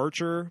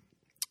departure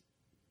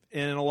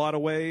in a lot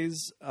of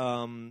ways.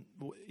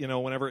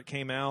 Whenever it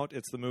came out,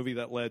 it's the movie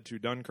that led to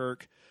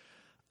Dunkirk,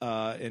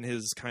 and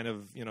his kind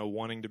of,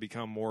 wanting to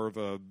become more of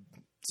a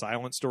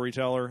silent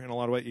storyteller in a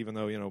lot of ways, even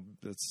though,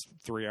 it's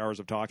 3 hours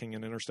of talking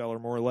in Interstellar,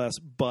 more or less.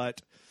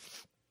 But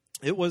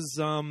it was,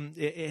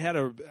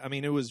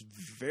 it was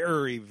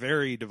very,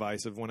 very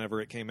divisive whenever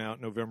it came out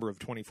in November of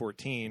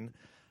 2014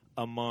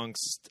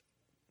 amongst,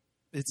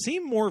 it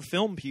seemed, more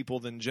film people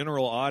than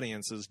general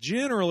audiences.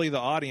 Generally, the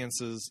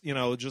audiences,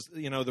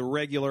 the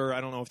regular,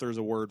 I don't know if there's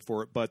a word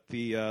for it, but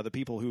the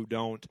people who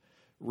don't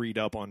read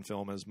up on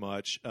film as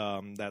much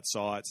that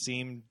saw it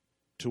seemed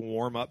to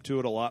warm up to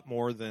it a lot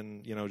more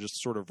than,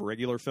 just sort of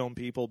regular film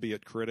people, be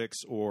it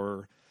critics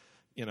or,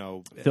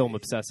 film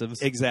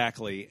obsessives.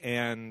 Exactly.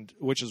 And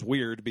which is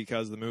weird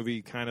because the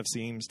movie kind of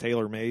seems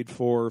tailor-made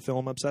for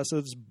film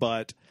obsessives,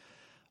 But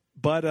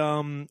I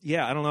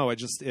don't know.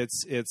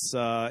 It's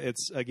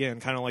again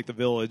kind of like The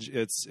Village.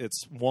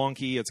 It's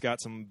wonky. It's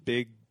got some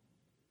big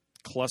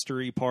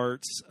clustery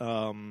parts.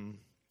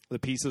 The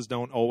pieces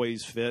don't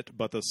always fit,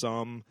 but the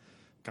sum,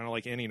 kind of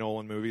like any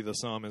Nolan movie, the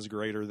sum is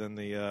greater than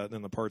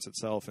the parts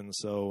itself. And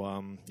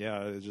so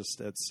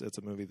it's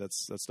a movie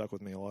that's stuck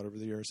with me a lot over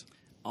the years.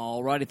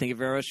 All righty, thank you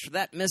very much for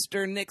that,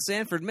 Mr. Nick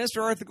Sanford.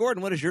 Mr. Arthur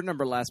Gordon, what is your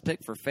number last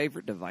pick for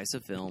favorite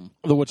divisive film?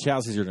 The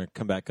Wachowskis are going to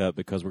come back up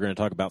because we're going to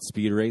talk about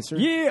Speed Racer.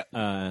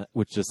 Yeah!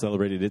 Which just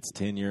celebrated its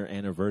 10-year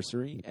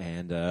anniversary.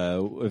 And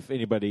if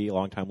anybody,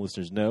 longtime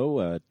listeners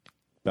know,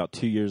 about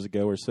 2 years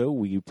ago or so,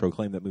 we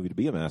proclaimed that movie to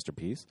be a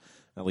masterpiece.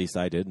 At least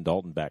I did, and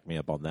Dalton backed me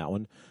up on that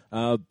one.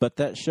 But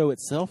that show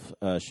itself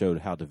showed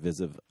how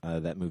divisive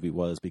that movie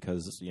was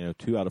because,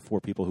 2 out of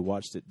 4 people who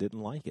watched it didn't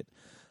like it.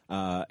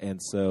 And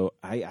so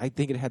I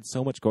think it had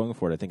so much going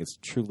for it. I think it's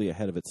truly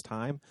ahead of its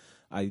time.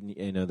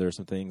 There are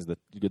some things that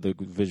the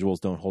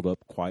visuals don't hold up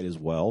quite as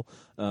well.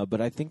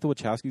 But I think the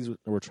Wachowskis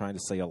were trying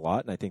to say a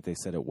lot, and I think they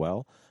said it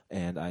well.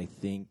 And I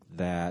think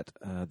that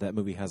that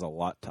movie has a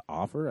lot to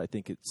offer. I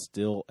think it's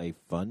still a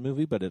fun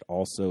movie, but it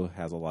also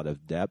has a lot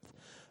of depth.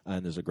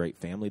 And there's a great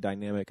family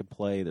dynamic at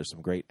play. There's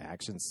some great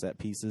action set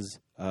pieces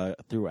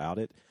throughout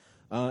it.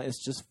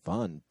 It's just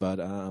fun. But,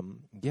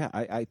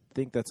 I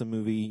think that's a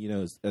movie,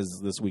 as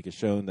this week has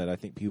shown, that I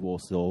think people will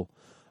still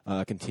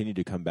continue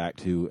to come back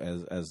to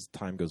as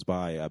time goes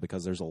by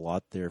because there's a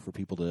lot there for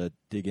people to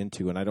dig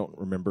into. And I don't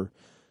remember,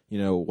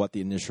 what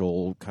the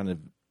initial kind of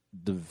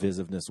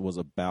divisiveness was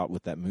about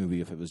with that movie,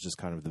 if it was just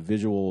kind of the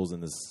visuals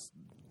and this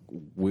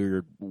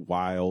weird,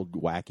 wild,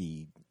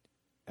 wacky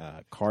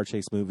car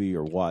chase movie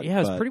or what. Yeah,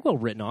 it was pretty well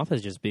written off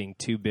as just being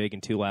too big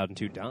and too loud and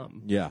too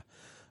dumb. Yeah.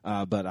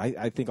 But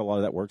I think a lot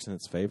of that works in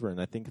its favor,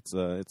 and I think it's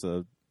a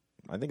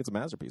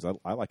masterpiece.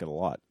 I like it a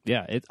lot.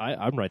 Yeah,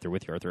 I'm right there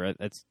with you, Arthur.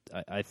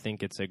 I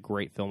think it's a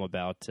great film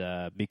about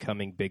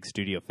becoming big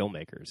studio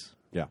filmmakers.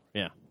 Yeah.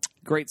 Yeah.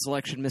 Great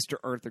selection, Mr.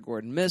 Arthur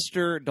Gordon.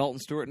 Mr. Dalton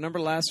Stewart, number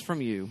last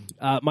from you.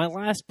 My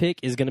last pick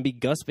is going to be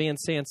Gus Van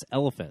Sant's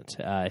Elephant,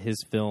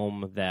 his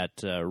film that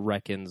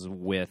reckons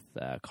with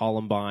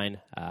Columbine,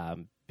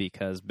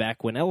 because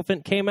back when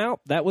Elephant came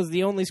out, that was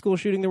the only school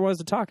shooting there was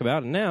to talk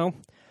about, and now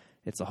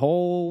it's a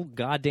whole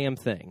goddamn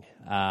thing.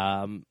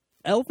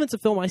 Elephant's a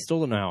film I still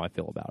don't know how I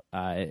feel about.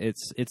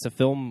 It's a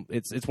film.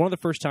 It's one of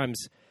the first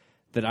times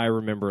that I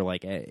remember,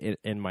 like,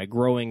 in my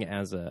growing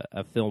as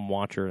a film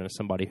watcher and as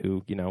somebody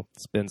who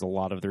spends a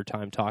lot of their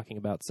time talking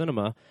about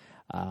cinema.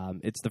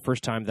 It's the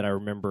first time that I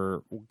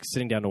remember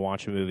sitting down to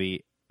watch a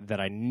movie that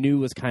I knew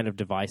was kind of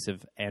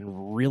divisive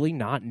and really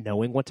not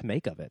knowing what to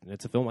make of it. And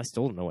it's a film I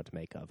still don't know what to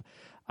make of.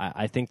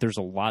 I think there's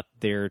a lot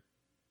there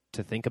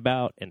to think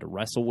about and to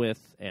wrestle with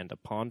and to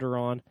ponder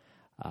on.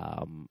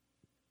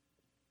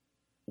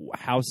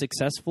 How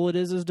successful it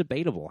is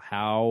debatable.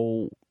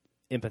 How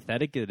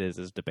empathetic it is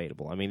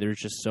debatable. I mean, there's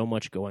just so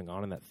much going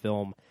on in that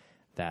film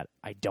that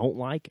I don't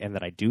like and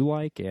that I do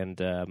like.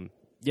 And,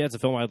 it's a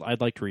film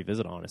I'd like to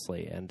revisit,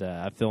 honestly. And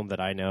a film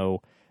that I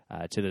know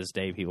to this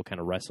day people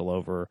kind of wrestle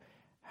over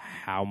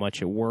how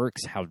much it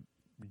works, how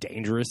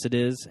dangerous it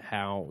is,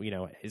 how,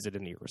 is it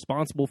an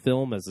irresponsible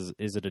film? Is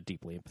it a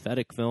deeply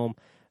empathetic film?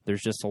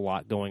 There's just a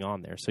lot going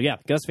on there. So, yeah,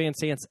 Gus Van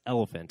Sant's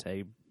Elephant,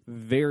 a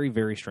very,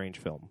 very strange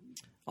film.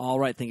 All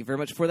right, thank you very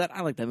much for that.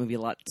 I like that movie a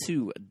lot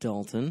too,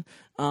 Dalton.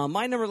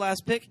 My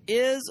last pick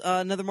is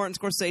another Martin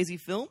Scorsese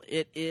film.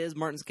 It is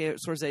Martin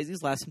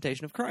Scorsese's Last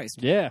Temptation of Christ.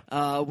 Yeah.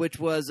 Which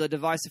was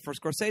divisive for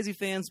Scorsese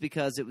fans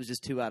because it was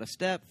just too out of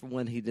step from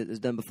what he has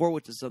done before,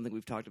 which is something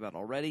we've talked about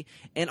already.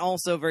 And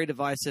also very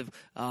divisive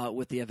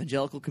with the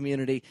evangelical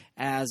community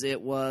as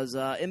it was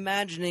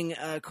imagining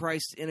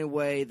Christ in a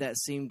way that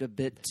seemed a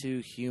bit too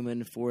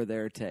human for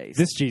their taste.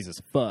 This Jesus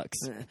fucks.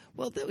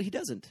 Well, he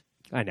doesn't.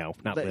 I know,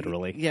 not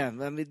literally. Yeah,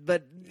 I mean,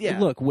 but yeah.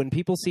 Look, when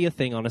people see a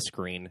thing on a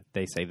screen,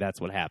 they say that's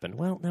what happened.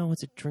 Well, no,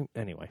 it's a dream.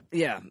 Anyway.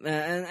 Yeah,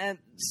 and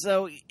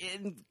so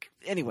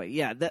anyway,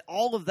 yeah,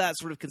 all of that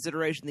sort of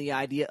consideration, the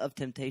idea of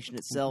temptation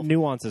itself.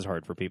 Nuance is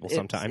hard for people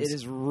sometimes. It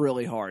is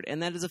really hard,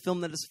 and that is a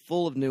film that is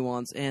full of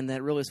nuance, and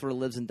that really sort of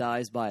lives and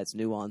dies by its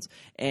nuance.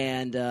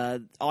 And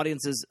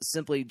audiences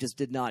simply just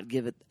did not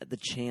give it the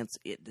chance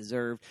it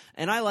deserved.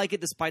 And I like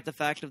it despite the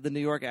fact of the New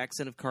York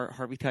accent of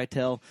Harvey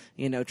Keitel,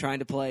 trying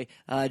to play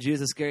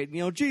Jesus scared.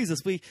 Jesus,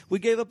 we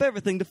gave up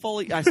everything to follow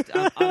you.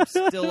 I'm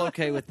still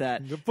okay with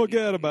that.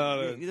 Forget about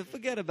it.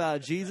 Forget about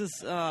it, Jesus.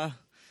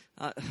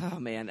 Oh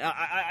man,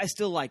 I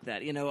still like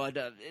that.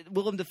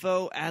 Willem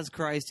Dafoe as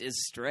Christ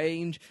is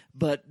strange,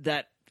 but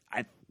that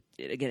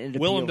it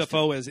Willem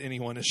Dafoe as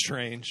anyone is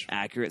strange.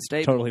 Accurate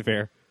statement. Totally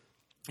fair.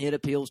 It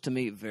appeals to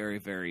me very,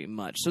 very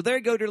much. So there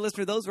you go, dear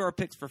listener. Those are our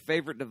picks for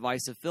favorite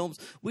divisive films.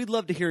 We'd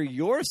love to hear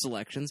your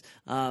selections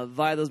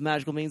via those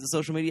magical means of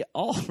social media.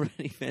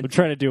 Already fantastic. I'm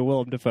trying to do a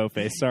Willem Dafoe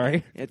face.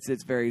 Sorry.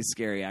 It's very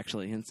scary,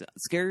 actually. It's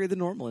scarier than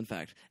normal, in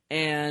fact.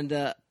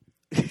 And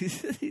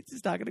he's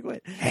just not going to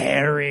quit.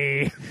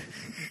 Harry.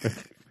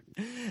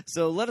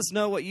 So let us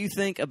know what you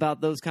think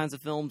about those kinds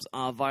of films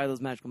via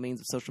those magical means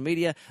of social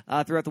media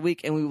throughout the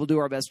week, and we will do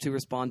our best to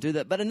respond to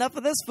that. But enough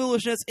of this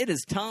foolishness. It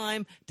is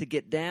time to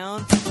get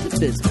down to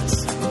business.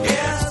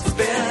 It's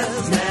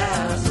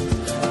business.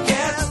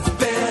 It's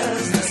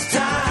business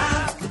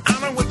time. I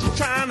know what you're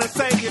trying to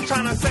say. You're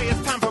trying to say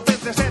it's time for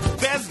business. It's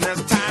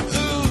business time.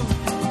 Ooh,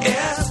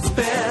 it's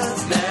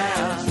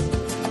business.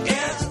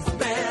 It's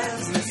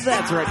business.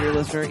 That's That's right, dear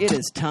listener. It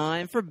is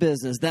time for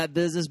business. That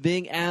business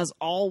being, as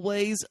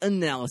always,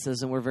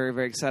 analysis. And we're very,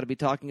 very excited to be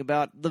talking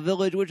about The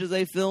Village, which is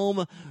a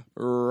film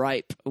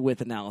ripe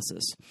with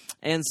analysis.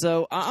 And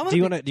so, I'm Do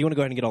you want to go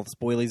ahead and get all the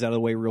spoilies out of the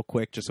way real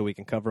quick, just so we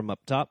can cover them up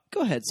top? Go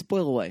ahead,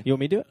 spoil away. You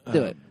want me to do it?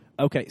 Do it.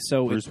 Okay,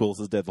 so Bruce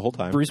Willis is dead the whole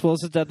time. Bruce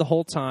Willis is dead the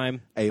whole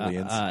time.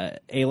 Aliens.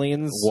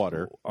 Aliens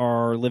Water.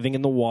 are living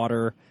in the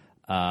water.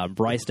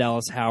 Bryce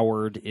Dallas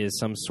Howard is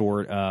some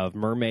sort of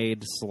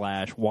mermaid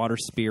 / water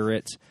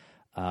spirit.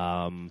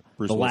 The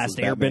Willis Last is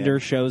Batman.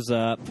 Airbender shows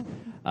up.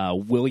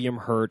 William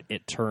Hurt,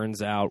 it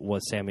turns out,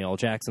 was Samuel L.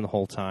 Jackson the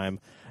whole time.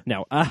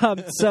 No.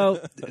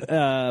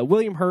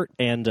 William Hurt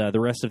and the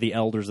rest of the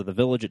elders of the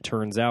village, it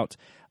turns out,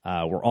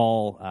 were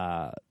all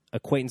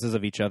acquaintances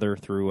of each other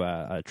through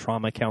a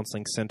trauma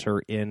counseling center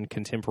in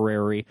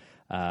contemporary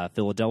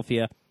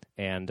Philadelphia.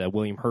 And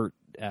William Hurt,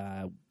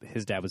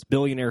 his dad was a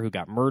billionaire who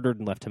got murdered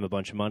and left him a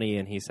bunch of money.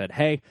 And he said,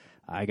 hey,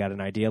 I got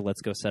an idea. Let's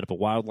go set up a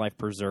wildlife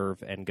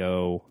preserve and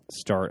go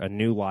start a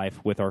new life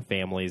with our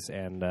families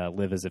and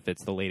live as if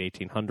it's the late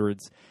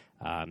 1800s.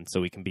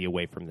 So we can be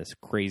away from this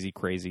crazy,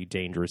 crazy,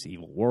 dangerous,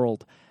 evil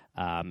world.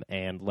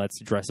 And let's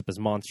dress up as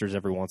monsters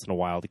every once in a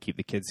while to keep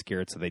the kids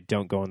scared so they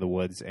don't go in the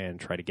woods and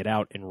try to get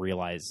out and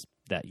realize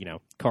that,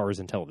 cars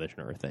and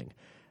television are a thing.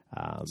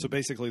 So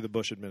basically the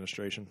Bush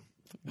administration.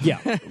 Yeah.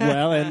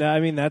 Well, and I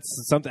mean, that's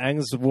something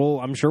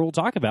I'm sure we'll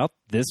talk about.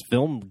 This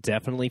film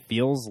definitely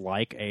feels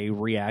like a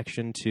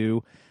reaction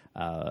to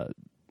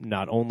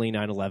not only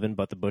 9/11,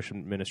 but the Bush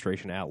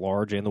administration at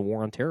large and the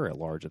war on terror at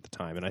large at the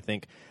time. And I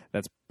think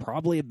that's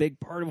probably a big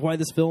part of why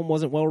this film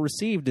wasn't well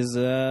received is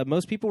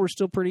most people were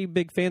still pretty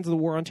big fans of the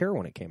war on terror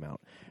when it came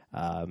out.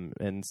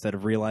 Instead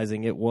of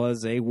realizing it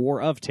was a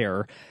war of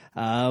terror.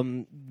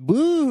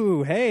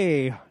 Boo!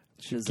 Hey!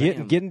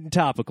 Getting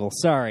topical.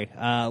 Sorry.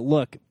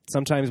 Look,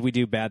 sometimes we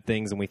do bad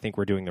things and we think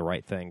we're doing the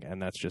right thing,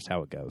 and that's just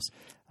how it goes.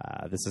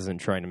 This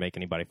isn't trying to make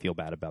anybody feel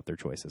bad about their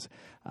choices.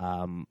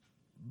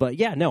 But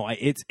yeah, no,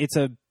 it's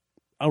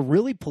a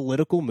really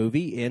political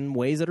movie in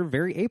ways that are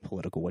very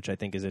apolitical, which I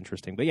think is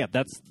interesting. But yeah,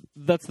 that's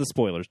the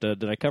spoilers.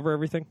 Did I cover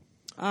everything?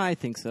 I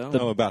think so.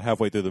 About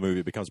halfway through the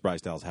movie, it becomes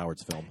Bryce Dallas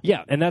Howard's film.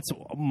 Yeah, and that's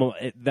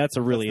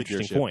a really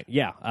interesting point.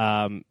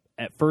 Yeah.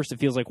 At first, it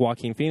feels like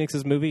Joaquin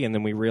Phoenix's movie, and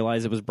then we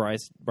realize it was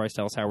Bryce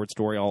Dallas Howard's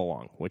story all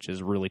along, which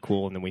is really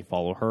cool. And then we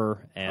follow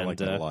her, and I like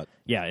that a lot.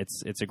 Yeah,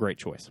 it's a great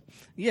choice.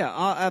 Yeah,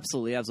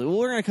 absolutely. Well,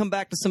 we're going to come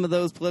back to some of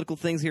those political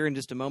things here in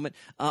just a moment.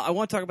 I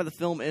want to talk about the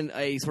film in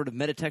a sort of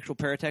metatextual,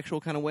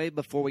 paratextual kind of way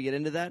before we get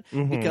into that,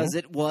 because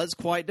it was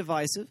quite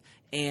divisive.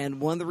 And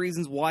one of the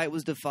reasons why it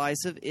was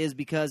divisive is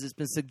because it's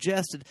been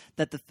suggested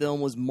that the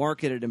film was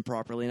marketed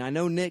improperly. And I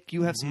know, Nick,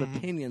 you have some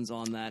opinions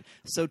on that.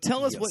 So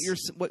tell us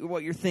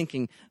what you're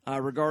thinking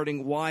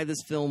regarding why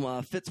this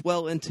film fits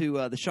well into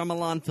the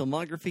Shyamalan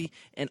filmography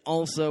and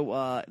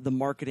also the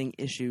marketing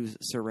issues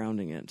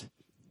surrounding it.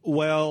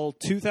 Well,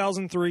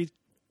 2003,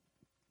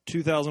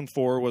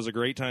 2004 was a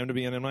great time to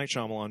be an M. Night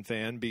Shyamalan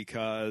fan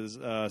because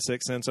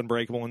Sixth Sense,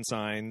 Unbreakable, and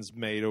Signs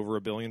made over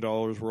 $1 billion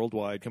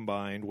worldwide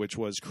combined, which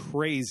was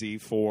crazy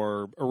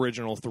for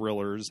original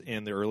thrillers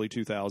in the early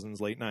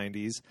 2000s, late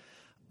 90s.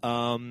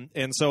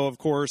 And so, of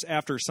course,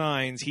 after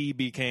Signs, he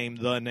became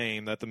the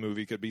name that the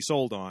movie could be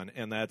sold on,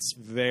 and that's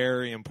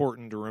very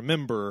important to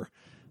remember.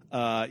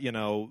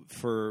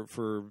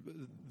 For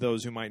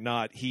those who might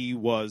not, he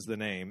was the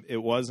name. It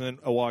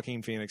wasn't a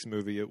Joaquin Phoenix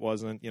movie. It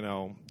wasn't,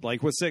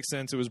 like with Sixth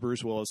Sense, it was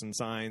Bruce Willis, and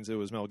Signs, it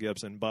was Mel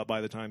Gibson. But by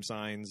the time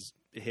Signs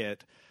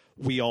hit,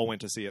 we all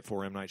went to see it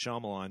for M. Night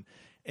Shyamalan.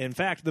 In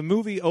fact, the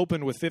movie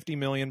opened with $50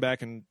 million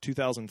back in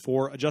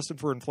 2004. Adjusted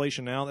for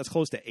inflation now, that's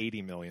close to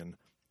 $80 million.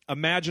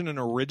 Imagine an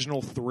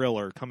original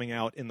thriller coming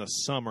out in the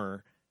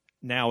summer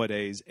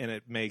nowadays, and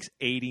it makes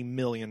 $80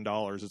 million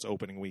its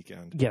opening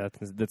weekend. Yeah,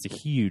 that's a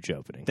huge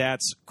opening.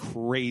 That's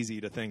crazy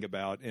to think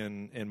about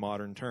in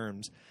modern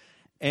terms.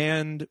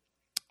 And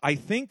I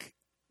think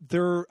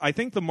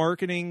the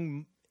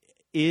marketing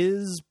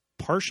is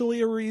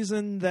partially a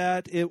reason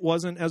that it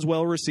wasn't as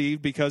well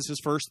received, because his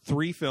first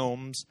 3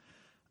 films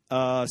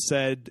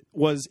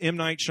was M.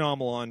 Night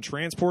Shyamalan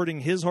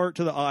transporting his heart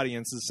to the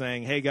audience, is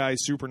saying, hey guys,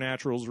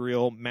 supernatural's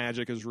real,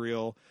 magic is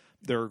real.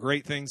 There are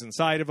great things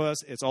inside of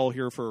us. It's all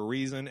here for a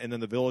reason. And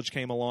then The Village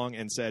came along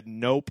and said,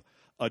 nope,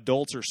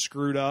 adults are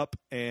screwed up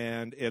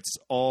and it's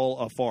all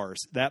a farce.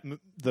 That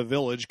The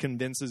Village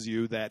convinces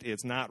you that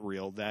it's not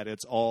real, that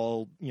it's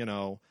all,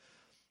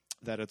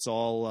 that it's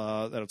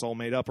all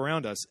made up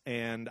around us.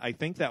 And I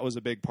think that was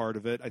a big part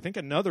of it. I think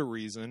another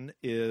reason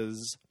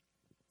is,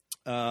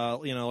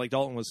 like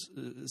Dalton was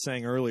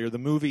saying earlier, the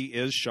movie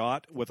is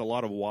shot with a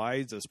lot of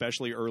wides,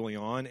 especially early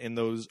on in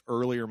those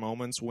earlier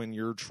moments when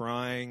you're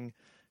trying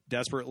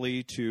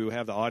desperately to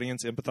have the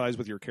audience empathize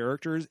with your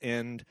characters,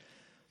 and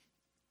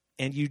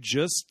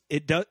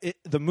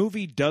the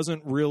movie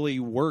doesn't really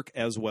work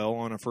as well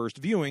on a first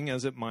viewing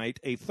as it might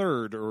a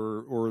third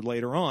or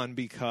later on,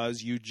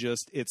 because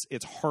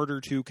it's harder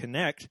to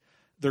connect.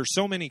 There's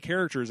so many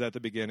characters at the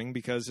beginning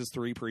because his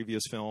 3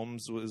 previous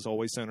films was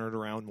always centered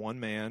around one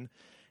man,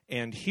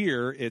 and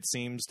here it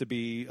seems to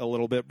be a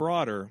little bit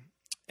broader.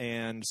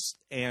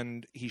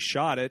 and he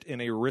shot it in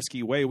a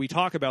risky way. We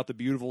talk about the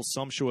beautiful,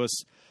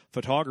 sumptuous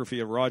photography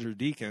of Roger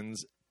Deakins,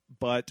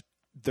 but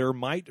there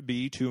might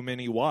be too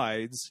many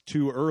wides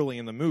too early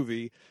in the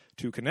movie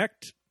to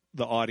connect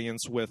the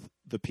audience with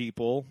the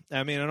people.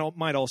 I mean, it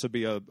might also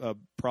be a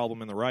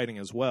problem in the writing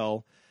as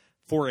well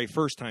for a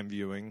first-time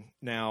viewing.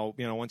 Now,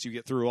 once you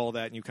get through all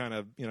that and you kind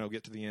of,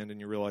 get to the end and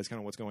you realize kind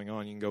of what's going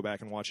on, you can go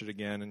back and watch it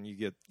again and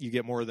you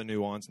get more of the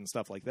nuance and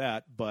stuff like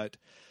that. But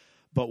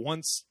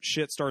once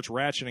shit starts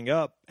ratcheting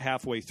up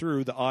halfway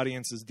through, the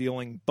audience is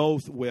dealing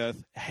both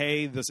with,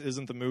 hey, this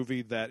isn't the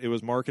movie that it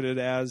was marketed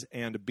as,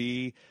 and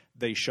B,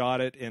 they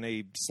shot it in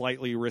a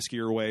slightly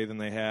riskier way than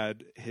they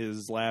had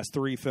his last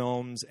 3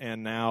 films,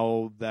 and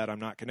now that I'm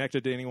not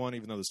connected to anyone,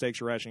 even though the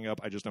stakes are ratcheting up,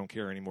 I just don't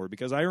care anymore.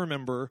 Because I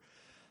remember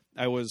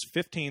I was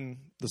 15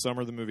 the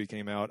summer the movie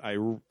came out.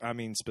 I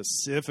mean,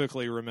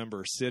 specifically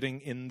remember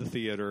sitting in the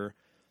theater.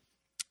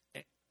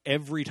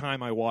 Every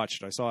time I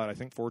watched, I saw it, I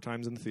think 4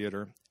 times in the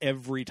theater.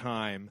 Every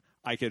time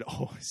I could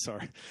always,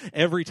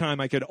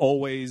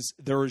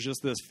 there was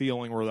just this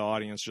feeling where the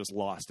audience just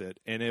lost it.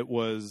 And it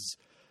was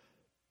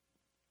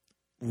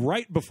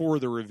right before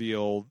the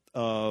reveal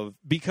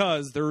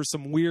because there were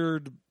some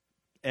weird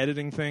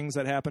editing things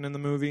that happened in the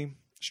movie,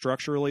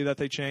 structurally, that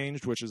they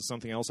changed, which is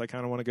something else I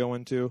kind of want to go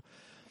into.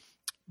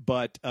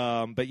 But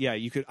yeah,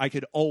 I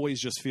could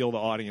always just feel the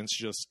audience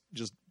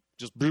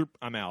just bloop,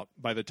 I'm out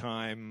by the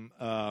time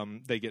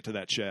they get to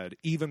that shed.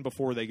 Even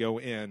before they go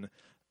in,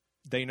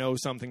 they know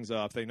something's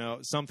up. They know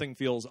something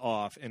feels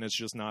off, and it's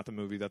just not the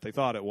movie that they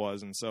thought it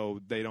was, and so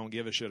they don't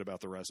give a shit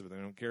about the rest of it.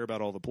 They don't care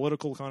about all the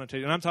political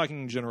connotation. And I'm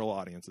talking general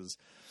audiences,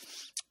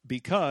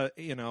 because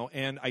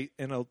and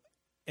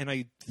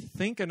I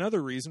think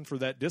another reason for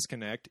that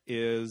disconnect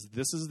is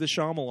this is the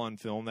Shyamalan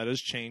film that has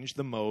changed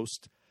the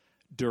most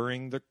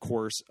during the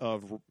course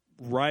of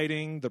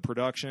writing, the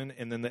production,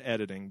 and then the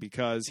editing,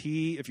 because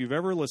if you've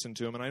ever listened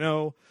to him, and I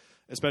know,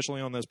 especially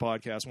on this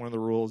podcast, one of the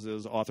rules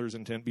is author's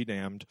intent be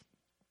damned,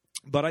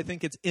 but I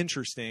think it's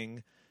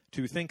interesting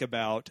to think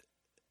about,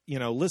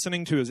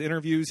 listening to his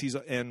interviews,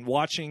 and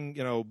watching,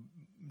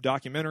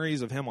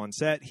 documentaries of him on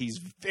set. He's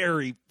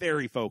very,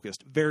 very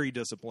focused, very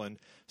disciplined,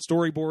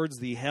 storyboards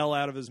the hell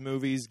out of his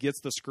movies,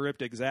 gets the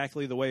script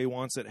exactly the way he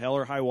wants it, hell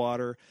or high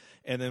water,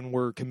 and then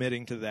we're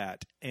committing to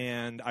that.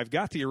 And I've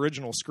got the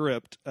original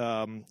script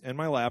in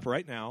my lap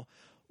right now,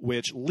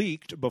 which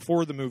leaked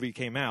before the movie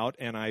came out,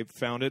 and I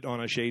found it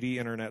on a shady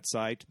internet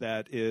site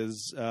that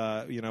is,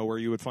 where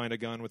you would find a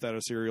gun without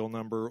a serial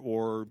number,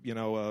 or,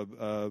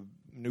 a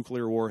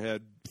nuclear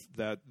warhead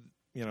that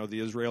the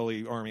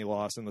Israeli army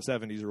lost in the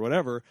 70s or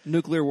whatever.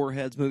 Nuclear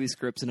warheads, movie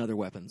scripts, and other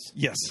weapons.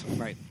 Yes.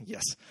 Right.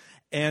 Yes.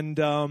 And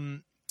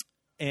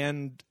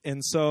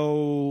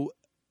so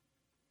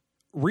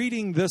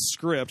reading this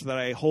script that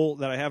I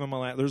have in my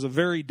lap, there's a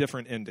very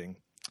different ending.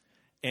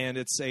 And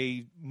it's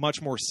a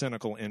much more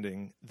cynical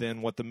ending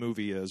than what the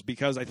movie is,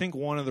 because I think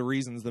one of the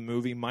reasons the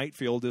movie might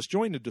feel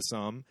disjointed to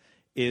some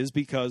is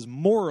because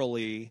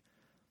morally,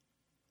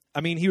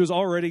 I mean, he was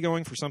already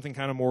going for something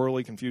kind of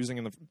morally confusing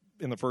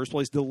in the first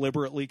place,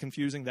 deliberately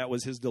confusing. That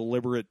was his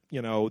deliberate,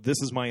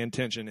 this is my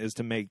intention, is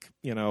to make,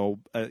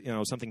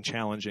 something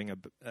challenging,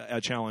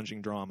 a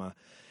challenging drama.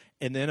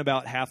 And then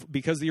about half,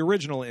 because the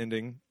original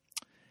ending,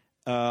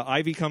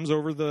 Ivy comes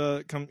over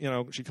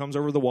she comes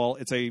over the wall.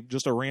 It's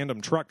just a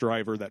random truck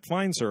driver that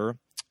finds her,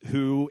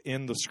 who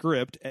in the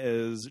script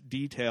is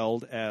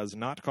detailed as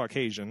not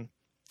Caucasian.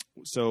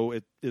 So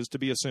it is to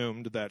be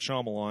assumed that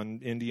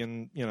Shyamalan,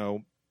 Indian,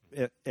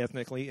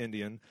 ethnically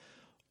Indian,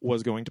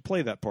 was going to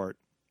play that part.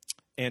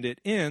 And it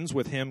ends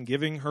with him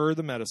giving her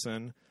the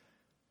medicine,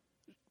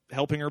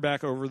 helping her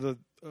back over the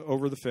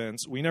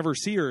fence. We never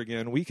see her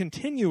again. We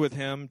continue with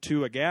him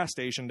to a gas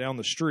station down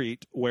the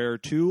street where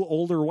 2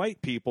 older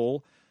white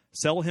people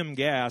sell him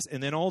gas,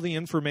 and then all the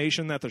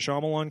information that the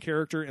Shyamalan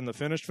character in the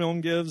finished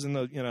film gives, and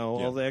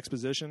all the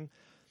exposition,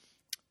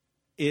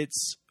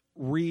 it's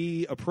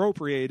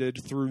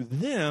reappropriated through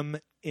them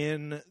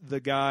in the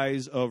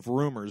guise of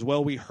rumors.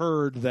 Well, we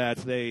heard that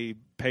they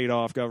paid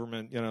off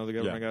government, the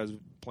government guys,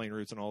 plane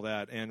routes and all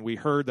that, and we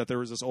heard that there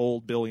was this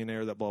old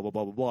billionaire that blah, blah,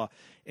 blah, blah, blah.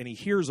 And he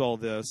hears all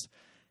this,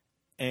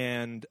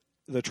 and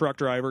the truck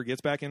driver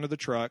gets back into the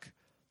truck,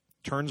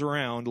 turns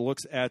around,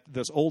 looks at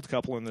this old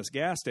couple in this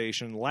gas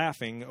station,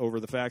 laughing over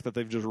the fact that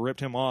they've just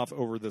ripped him off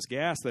over this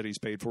gas that he's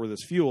paid for,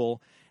 this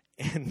fuel.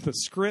 And the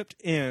script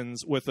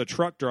ends with the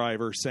truck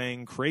driver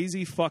saying,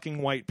 "Crazy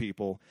fucking white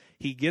people."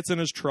 He gets in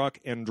his truck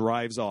and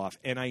drives off.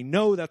 And I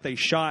know that they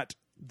shot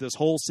this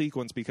whole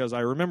sequence because I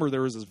remember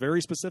there was this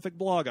very specific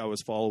blog I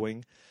was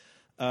following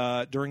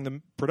during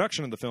the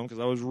production of the film, because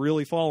I was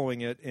really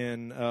following it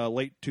in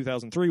late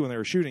 2003 when they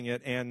were shooting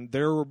it. And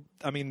there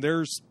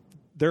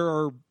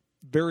are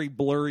very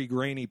blurry,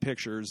 grainy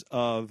pictures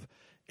of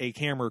a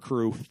camera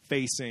crew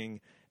facing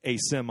a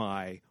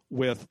semi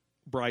with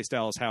Bryce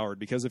Dallas Howard,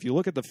 because if you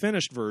look at the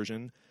finished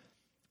version,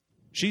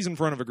 she's in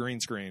front of a green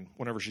screen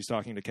whenever she's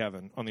talking to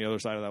Kevin on the other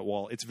side of that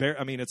wall. It's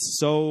it's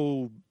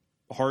so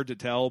hard to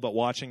tell, but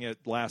watching it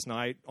last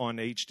night on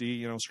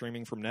HD,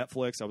 streaming from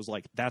Netflix, I was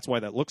like, that's why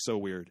that looks so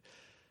weird.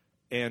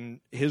 And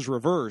his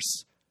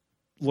reverse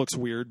looks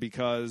weird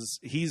because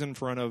he's in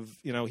front of,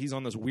 he's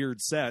on this weird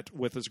set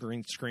with this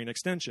green screen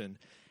extension.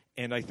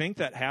 And I think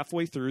that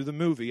halfway through the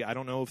movie, I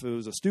don't know if it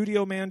was a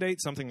studio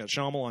mandate, something that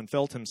Shyamalan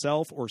felt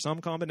himself, or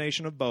some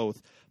combination of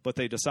both, but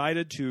they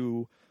decided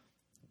to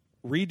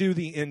redo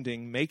the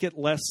ending, make it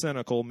less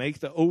cynical, make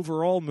the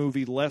overall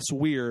movie less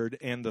weird,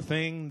 and the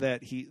thing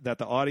that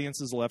the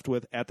audience is left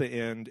with at the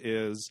end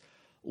is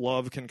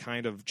love can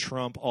kind of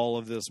trump all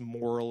of this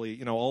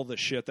morally, all the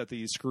shit that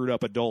these screwed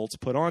up adults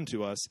put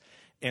onto us.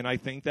 And I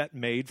think that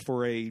made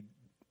for a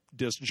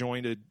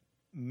disjointed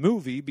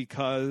movie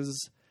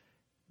because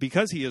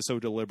he is so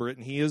deliberate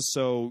and he is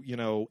so,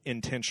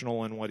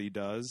 intentional in what he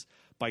does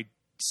by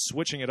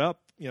switching it up,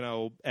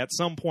 at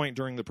some point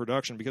during the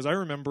production. Because I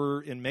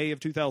remember in May of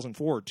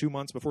 2004, 2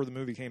 months before the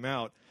movie came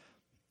out,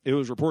 it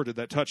was reported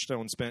that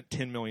Touchstone spent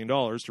 $10 million to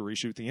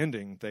reshoot the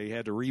ending. They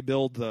had to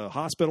rebuild the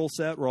hospital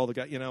set where all the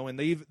guys, and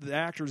the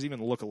actors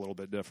even look a little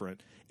bit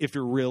different if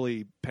you're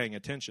really paying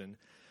attention.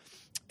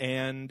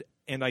 And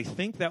I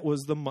think that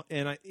was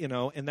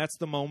and that's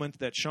the moment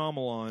that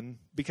Shyamalan,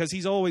 because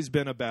he's always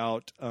been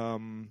about,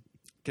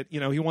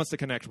 he wants to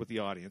connect with the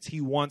audience.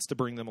 He wants to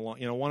bring them along.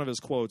 One of his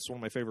quotes, one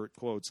of my favorite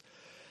quotes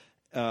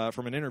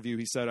from an interview,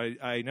 he said,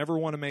 I never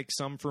want to make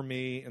some for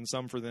me and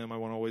some for them. I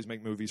want to always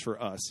make movies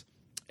for us.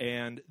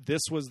 And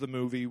this was the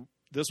movie.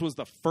 This was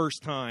the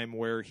first time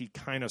where he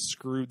kind of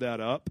screwed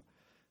that up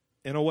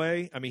in a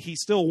way. I mean, he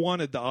still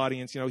wanted the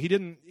audience. He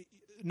didn't.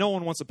 No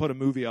one wants to put a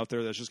movie out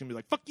there that's just going to be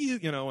like, fuck you,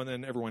 and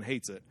then everyone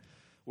hates it,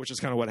 which is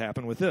kind of what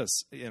happened with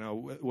this, in a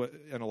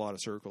lot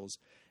of circles.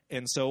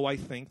 And so I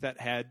think that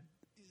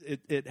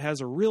it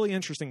has a really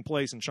interesting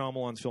place in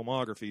Shyamalan's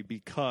filmography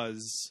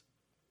because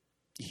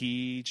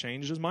he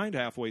changed his mind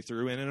halfway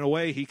through. And in a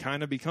way, he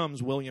kind of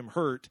becomes William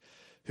Hurt,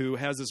 who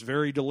has this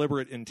very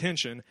deliberate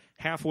intention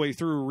halfway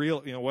through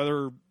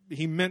whether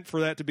he meant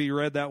for that to be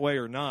read that way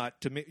or not.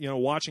 To me,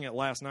 watching it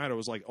last night, I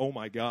was like, oh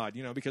my God,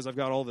 because I've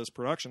got all this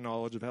production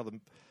knowledge of how the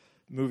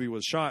movie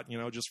was shot,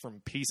 just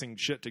from piecing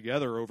shit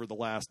together over the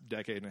last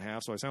decade and a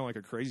half. So I sound like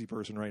a crazy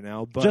person right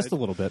now, but just a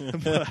little bit.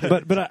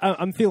 but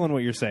I'm feeling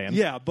what you're saying.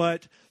 Yeah,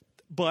 but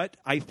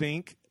I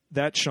think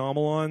that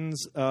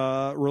Shyamalan's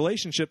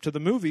relationship to the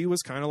movie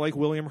was kind of like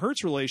William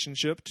Hurt's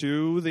relationship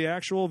to the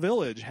actual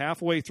village.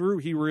 Halfway through,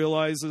 he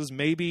realizes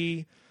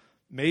maybe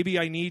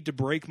I need to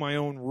break my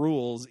own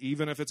rules,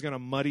 even if it's going to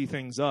muddy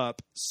things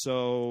up,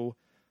 so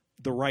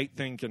the right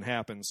thing can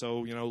happen. So,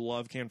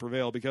 love can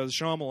prevail. Because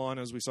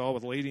Shyamalan, as we saw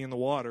with Lady in the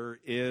Water,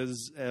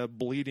 is a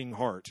bleeding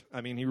heart.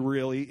 I mean, he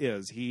really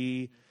is.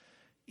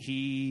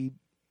 He's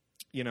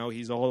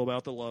all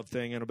about the love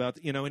thing and about,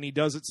 and he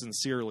does it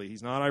sincerely.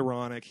 He's not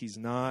ironic. He's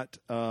not,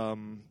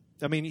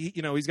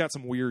 he's got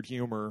some weird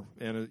humor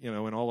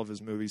in all of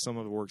his movies. Some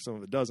of it works, some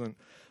of it doesn't.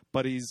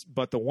 But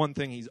the one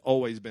thing he's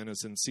always been is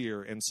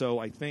sincere. And so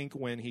I think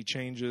when he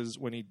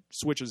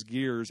switches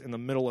gears in the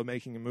middle of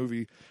making a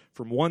movie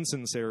from one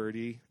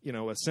sincerity,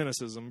 a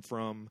cynicism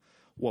from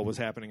what was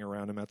happening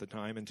around him at the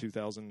time in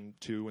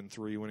 2002 and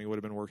 3 when he would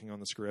have been working on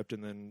the script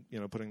and then,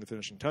 putting the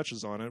finishing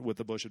touches on it with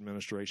the Bush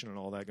administration and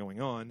all that going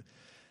on,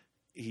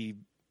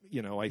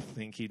 I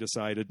think he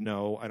decided,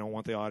 no, I don't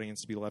want the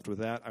audience to be left with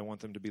that. I want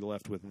them to be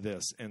left with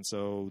this. And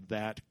so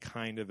that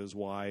kind of is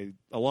why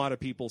a lot of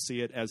people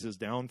see it as his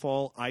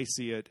downfall. I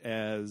see it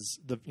as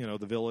the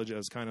Village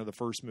as kind of the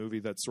first movie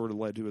that sort of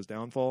led to his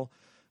downfall,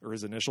 or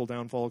his initial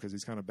downfall, because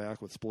he's kind of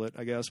back with Split,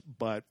 I guess.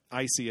 But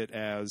I see it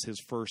as his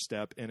first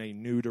step in a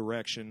new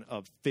direction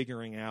of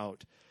figuring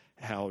out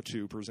how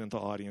to present the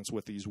audience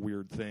with these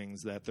weird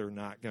things that they're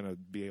not going to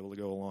be able to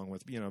go along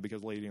with,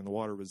 because Lady in the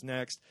Water was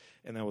next.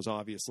 And that was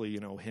obviously,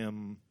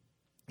 him,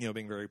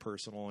 being very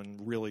personal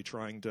and really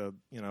trying to,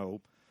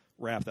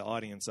 wrap the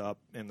audience up.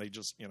 And they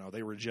just,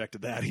 they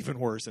rejected that even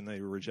worse, and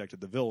they rejected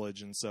The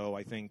Village. And so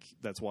I think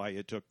that's why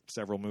it took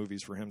several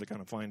movies for him to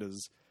kind of find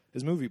his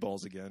movie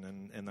balls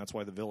again, and that's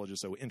why The Village is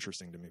so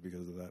interesting to me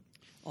because of that.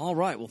 All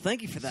right. Well,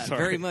 thank you for that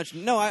Sorry. very much.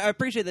 No, I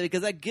appreciate that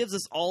because that gives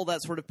us all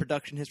that sort of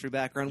production history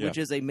background, which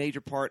is a major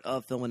part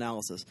of film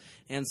analysis.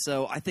 And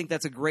so I think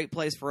that's a great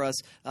place for us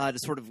to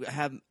sort of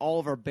have all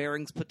of our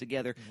bearings put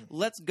together. Mm-hmm.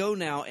 Let's go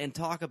now and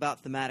talk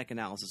about thematic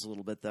analysis a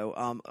little bit,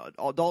 though.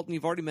 Dalton,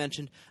 you've already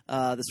mentioned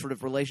the sort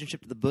of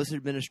relationship to the Bush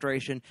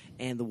administration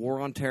and the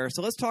war on terror.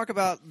 So let's talk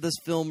about this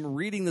film,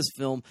 reading this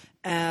film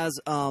as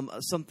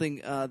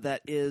something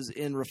that is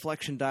in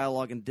reflection,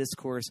 dialogue, and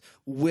discourse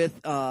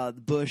with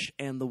Bush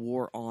and the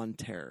war on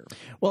terror.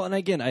 Well, and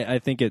again, I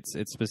think it's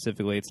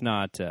specifically, it's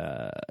not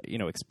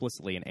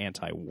explicitly an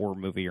anti-war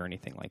movie or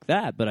anything like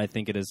that, but I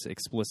think it is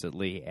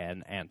explicitly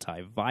an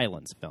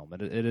anti-violence film.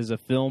 It is a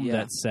film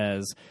that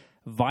says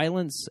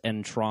violence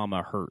and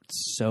trauma hurt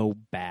so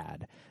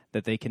bad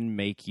that they can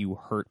make you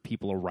hurt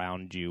people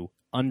around you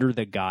under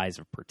the guise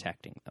of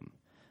protecting them.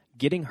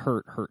 Getting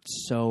hurt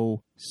hurts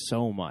so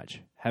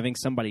much. Having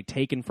somebody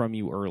taken from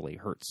you early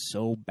hurts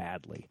so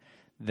badly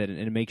that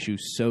it makes you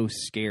so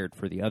scared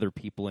for the other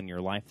people in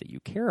your life that you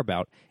care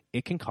about,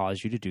 it can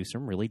cause you to do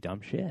some really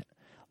dumb shit,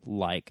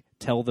 like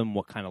tell them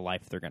what kind of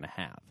life they're going to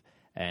have.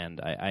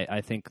 And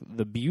I think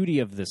the beauty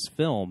of this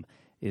film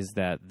is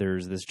that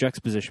there's this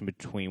juxtaposition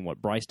between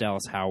what Bryce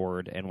Dallas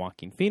Howard and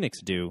Joaquin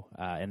Phoenix do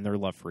in their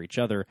love for each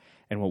other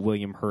and what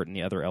William Hurt and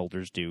the other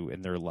elders do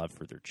in their love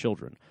for their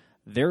children.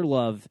 Their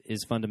love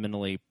is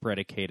fundamentally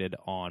predicated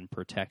on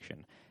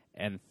protection.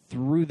 And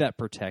through that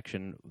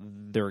protection,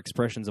 their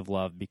expressions of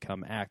love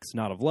become acts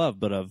not of love,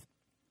 but of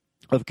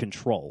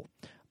control,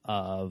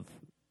 of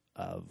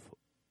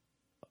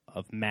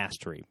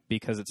mastery,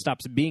 because it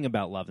stops being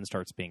about love and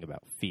starts being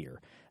about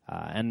fear.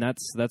 And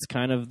that's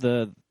kind of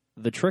the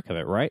trick of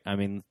it, right? I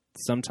mean,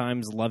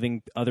 sometimes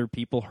loving other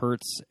people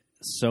hurts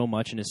so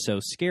much and is so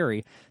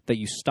scary that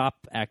you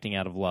stop acting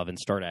out of love and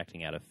start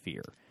acting out of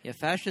fear. Yeah,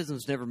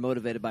 fascism's never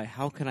motivated by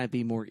how can I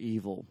be more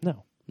evil.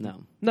 No,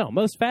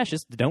 most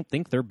fascists don't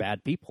think they're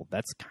bad people.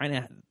 That's kind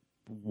of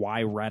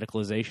why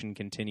radicalization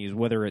continues,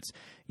 whether it's,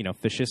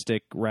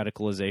 fascistic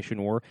radicalization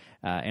or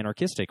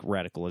anarchistic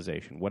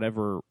radicalization,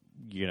 whatever,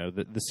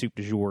 the soup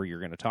du jour you're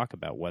going to talk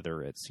about,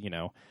 whether it's,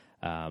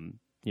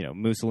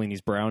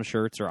 Mussolini's brown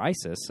shirts or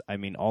ISIS. I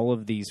mean, all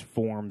of these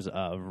forms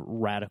of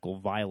radical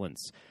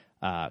violence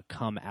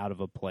come out of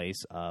a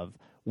place of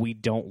we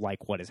don't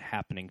like what is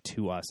happening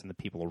to us and the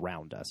people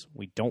around us.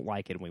 We don't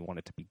like it and we want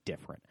it to be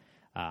different.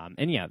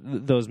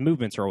 Those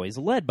movements are always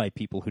led by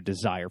people who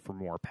desire for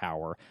more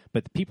power,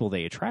 but the people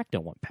they attract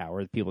don't want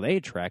power. The people they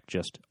attract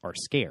just are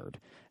scared.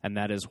 And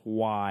that is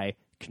why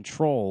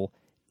control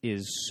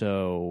is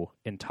so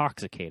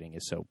intoxicating,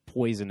 is so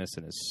poisonous,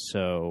 and is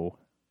so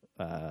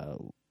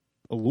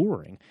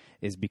alluring,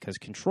 is because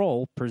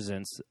control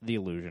presents the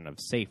illusion of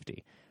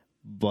safety.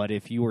 But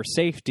if your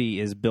safety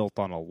is built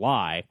on a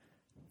lie,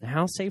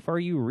 how safe are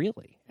you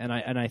really? And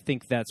I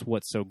think that's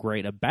what's so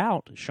great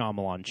about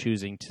Shyamalan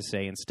choosing to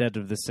say, instead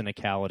of the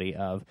cynicality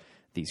of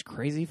these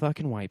crazy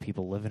fucking white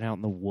people living out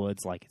in the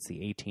woods like it's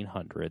the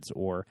 1800s,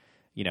 or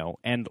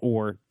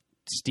or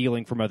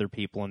stealing from other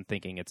people and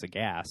thinking it's a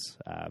gas.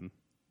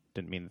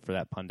 Didn't mean for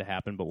that pun to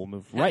happen, but we'll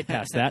move right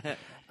past that.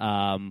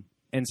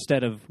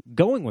 Instead of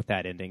going with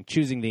that ending,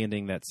 choosing the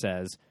ending that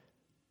says,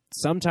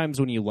 sometimes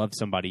when you love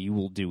somebody, you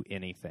will do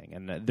anything.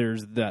 And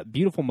there's that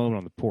beautiful moment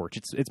on the porch.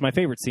 It's my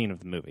favorite scene of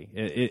the movie.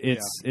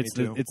 It's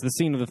the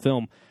scene of the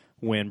film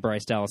when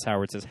Bryce Dallas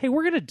Howard says, "Hey,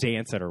 we're going to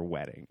dance at our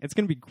wedding. It's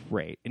going to be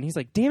great." And he's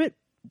like, "Damn it,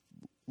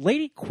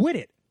 lady, quit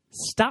it.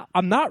 Stop.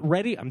 I'm not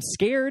ready. I'm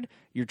scared.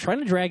 You're trying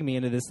to drag me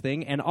into this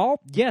thing. And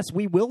yes,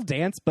 we will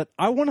dance, but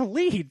I want to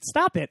lead.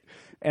 Stop it."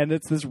 And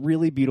it's this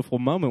really beautiful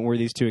moment where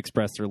these two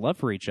express their love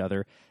for each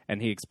other.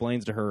 And he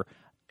explains to her,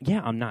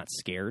 "Yeah, I'm not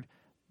scared,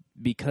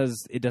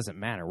 because it doesn't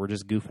matter. We're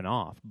just goofing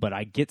off. But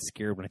I get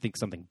scared when I think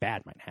something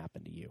bad might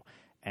happen to you."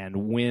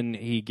 And when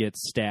he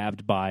gets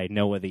stabbed by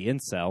Noah the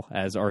incel,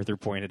 as Arthur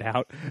pointed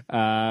out,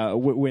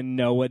 when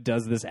Noah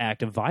does this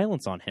act of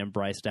violence on him,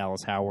 Bryce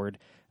Dallas Howard,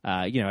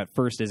 at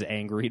first is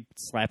angry,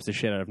 slaps the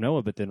shit out of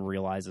Noah, but then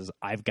realizes,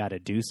 I've got to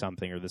do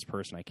something or this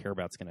person I care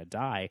about is going to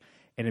die.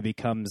 And it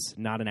becomes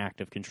not an act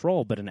of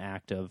control, but an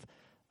act of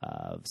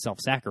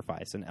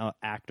self-sacrifice, an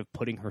act of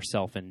putting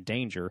herself in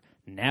danger,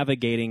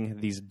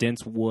 navigating these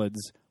dense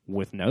woods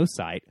with no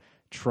sight,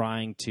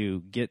 trying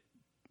to get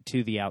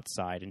to the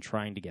outside and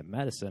trying to get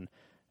medicine.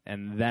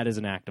 And that is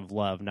an act of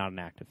love, not an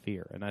act of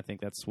fear. And I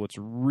think that's what's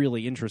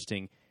really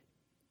interesting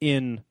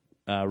in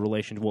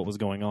relation to what was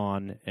going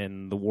on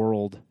in the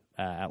world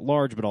at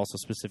large, but also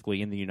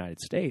specifically in the United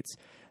States.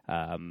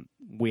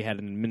 We had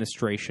an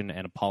administration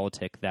and a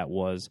politic that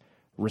was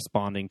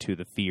responding to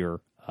the fear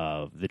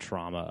of the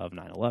trauma of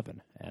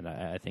 9/11. And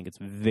I think it's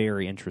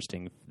very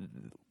interesting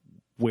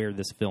where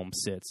this film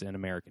sits in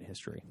American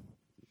history.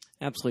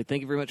 Absolutely.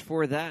 Thank you very much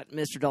for that,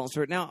 Mr. Dalton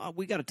Stewart. Now,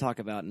 we got to talk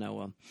about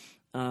Noah.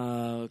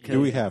 Do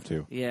we have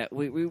to? Yeah,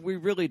 we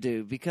really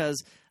do,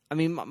 because, I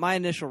mean, my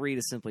initial read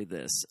is simply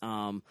this.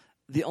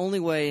 The only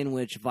way in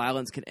which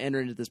violence can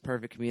enter into this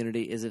perfect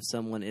community is if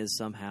someone is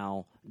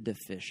somehow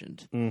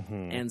deficient.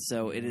 Mm-hmm. And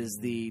so it is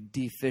the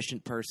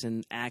deficient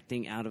person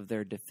acting out of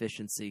their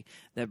deficiency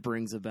that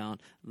brings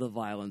about the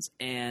violence.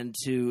 And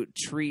to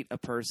treat a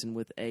person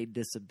with a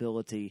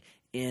disability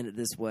in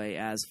this way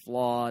as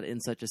flawed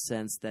in such a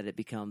sense that it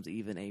becomes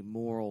even a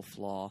moral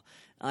flaw,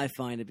 I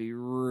find to be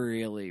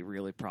really,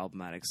 really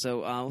problematic.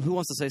 So who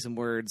wants to say some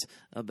words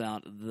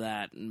about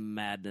that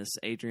madness?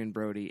 Adrian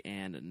Brody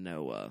and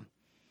Noah.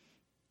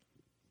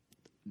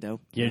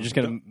 No? You're just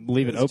going to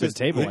leave it open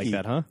table like icky.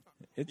 that, huh?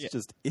 It's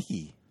just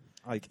icky.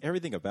 Like,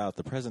 everything about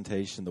the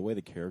presentation, the way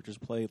the characters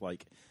play,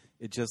 like,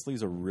 it just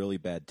leaves a really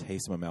bad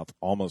taste in my mouth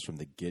almost from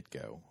the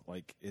get-go.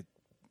 Like,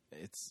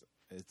 it's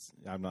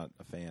I'm not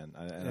a fan.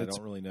 I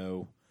don't really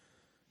know,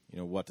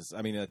 what to say.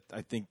 I mean,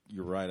 I think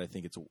you're right. I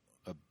think it's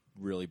a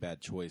really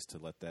bad choice to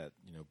let that,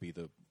 be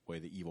the way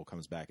the evil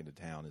comes back into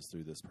town, is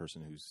through this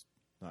person who's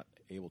not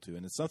able to.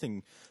 And it's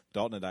something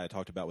Dalton and I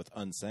talked about with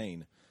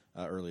Unsane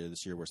earlier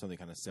this year, where something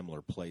kind of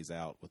similar plays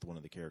out with one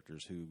of the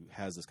characters who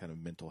has this kind of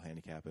mental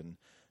handicap, and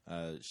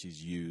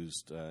she's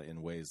used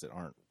in ways that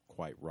aren't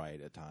quite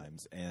right at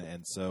times.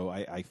 And so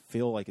I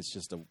feel like it's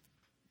just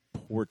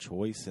poor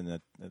choice, and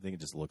I think it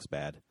just looks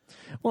bad.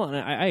 Well, and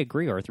I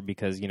agree, Arthur,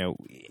 because,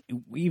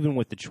 even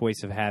with the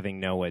choice of having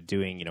Noah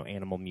doing,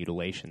 animal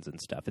mutilations and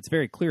stuff, it's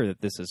very clear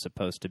that this is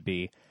supposed to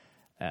be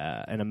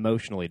an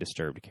emotionally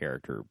disturbed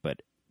character,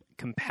 but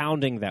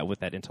compounding that with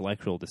that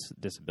intellectual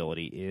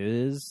disability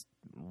is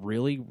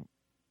really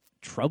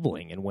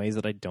troubling in ways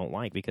that I don't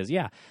like, because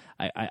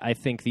I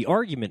think the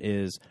argument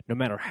is no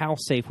matter how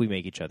safe we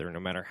make each other, no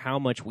matter how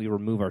much we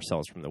remove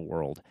ourselves from the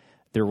world,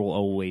 there will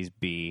always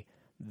be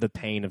the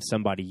pain of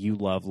somebody you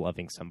love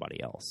loving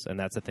somebody else, and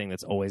that's the thing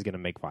that's always going to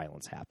make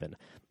violence happen.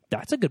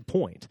 That's a good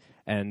point,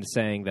 and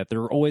saying that there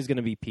are always going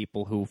to be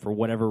people who, for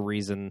whatever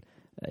reason,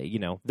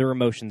 their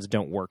emotions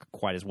don't work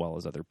quite as well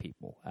as other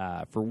people,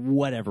 for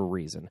whatever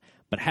reason.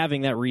 But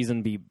having that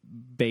reason be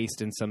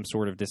based in some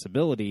sort of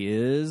disability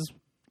is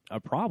a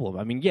problem.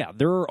 I mean,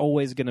 there are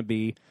always going to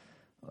be,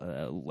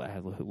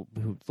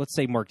 let's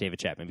say Mark David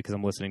Chapman, because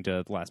I'm listening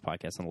to the last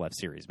podcast on the Left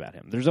series about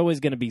him. There's always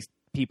going to be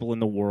people in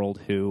the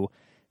world who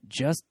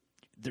just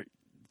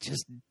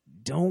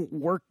don't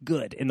work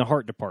good in the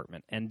heart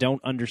department and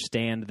don't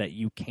understand that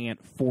you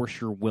can't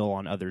force your will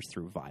on others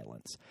through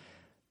violence.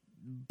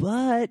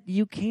 But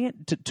you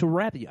can't to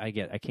wrap.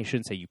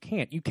 Shouldn't say you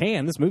can't. You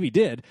can. This movie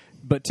did,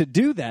 but to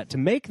do that, to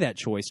make that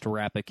choice to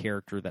wrap a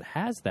character that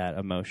has that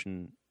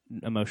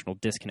emotional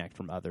disconnect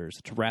from others,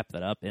 to wrap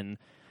that up in,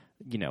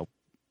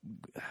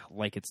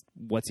 like it's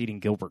What's Eating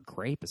Gilbert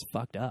Grape is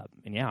fucked up.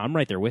 And I'm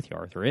right there with you,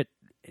 Arthur.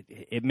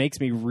 It makes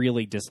me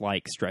really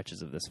dislike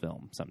stretches of this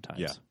film sometimes.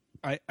 Yeah.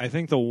 I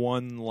think the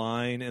one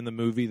line in the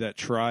movie that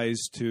tries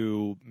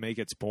to make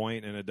its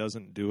point and it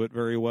doesn't do it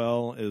very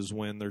well is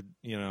when they're,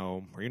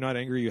 are you not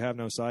angry? You have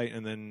no sight.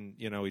 And then,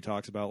 he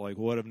talks about like,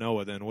 what of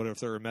Noah then? What if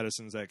there are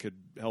medicines that could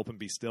help him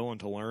be still and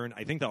to learn?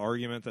 I think the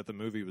argument that the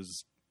movie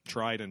was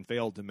tried and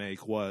failed to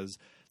make was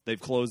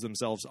they've closed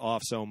themselves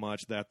off so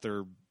much that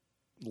they're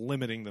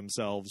limiting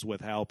themselves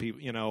with how people,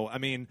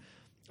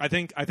 I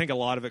think a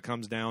lot of it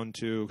comes down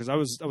to, because I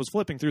was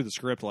flipping through the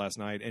script last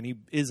night, and he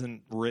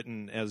isn't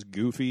written as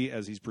goofy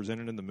as he's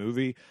presented in the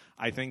movie.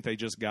 I think they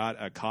just got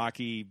a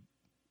cocky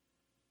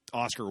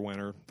Oscar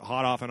winner,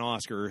 hot off an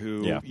Oscar,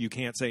 who you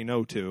can't say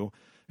no to,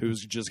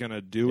 who's just going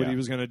to do what he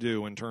was going to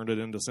do and turned it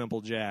into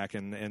Simple Jack,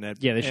 and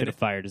they should have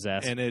fired his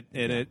ass, and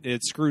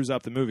it screws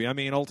up the movie. I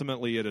mean,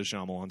 ultimately it is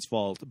Shyamalan's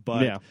fault,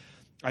 but. Yeah.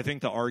 I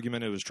think the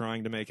argument it was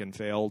trying to make and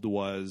failed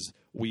was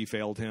we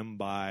failed him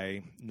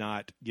by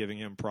not giving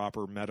him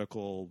proper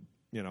medical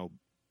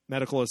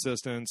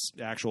assistance,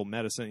 actual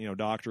medicine,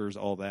 doctors,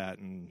 all that.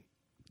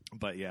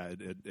 But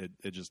it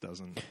just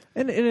doesn't.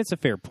 And it's a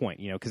fair point,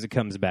 because it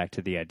comes back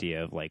to the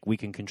idea of like, we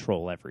can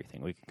control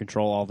everything. We can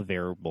control all the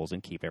variables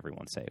and keep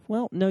everyone safe.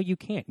 Well, no, you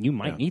can't. You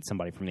might need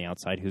somebody from the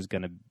outside who's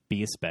going to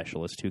be a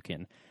specialist who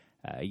can,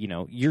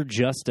 you're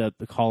just a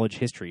college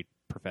history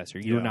professor.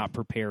 You're not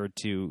prepared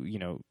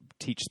to,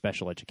 teach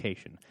special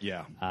education.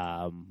 Yeah.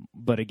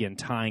 But again,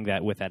 tying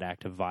that with that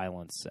act of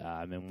violence,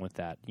 and with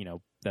that,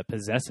 that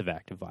possessive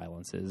act of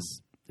violence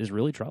is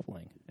really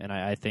troubling. And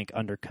I think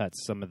undercuts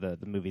some of the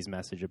movie's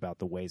message about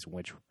the ways in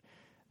which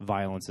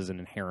violence is an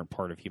inherent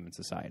part of human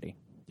society.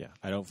 Yeah.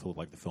 I don't feel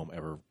like the film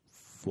ever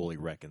fully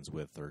reckons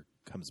with or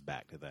comes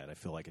back to that. I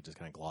feel like it just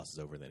kind of glosses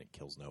over and then it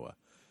kills Noah.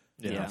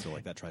 Yeah, I feel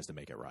like that tries to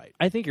make it right.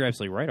 I think you're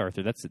absolutely right,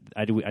 Arthur.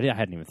 I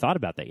hadn't even thought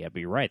about that yet, but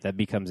you're right. That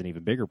becomes an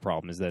even bigger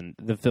problem, is then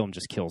the film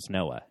just kills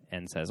Noah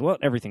and says, well,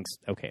 everything's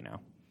okay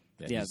now.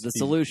 Yeah, the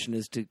solution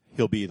is to...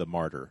 He'll be the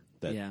martyr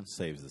that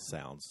saves the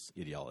sound's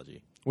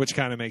ideology. Which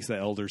kind of makes the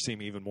elders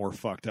seem even more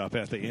fucked up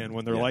at the end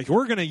when they're like,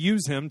 we're going to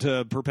use him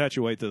to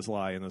perpetuate this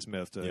lie and this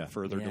myth to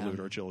further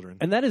delude our children.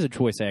 And that is a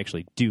choice I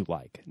actually do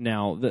like.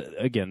 Now,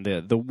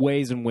 the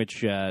ways in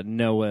which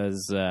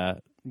Noah's,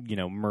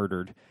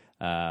 murdered...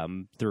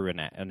 through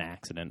an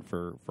accident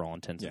for all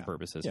intents and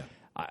purposes. Yeah.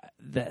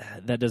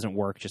 That doesn't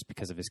work just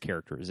because of his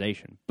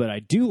characterization. But I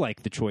do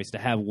like the choice to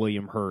have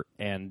William Hurt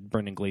and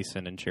Brendan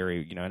Gleeson and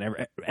Cherry,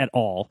 and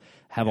all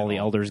the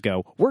elders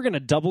go, we're going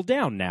to double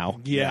down now.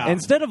 Yeah.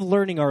 Instead of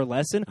learning our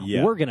lesson,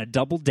 we're going to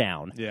double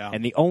down. Yeah.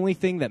 And the only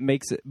thing that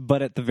makes it,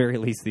 but at the very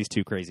least, these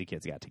two crazy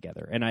kids got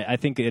together. And I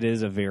think it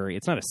is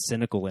it's not a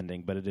cynical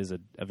ending, but it is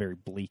a very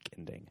bleak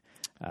ending.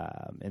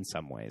 In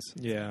some ways,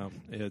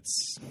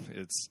 it's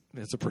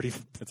a pretty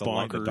a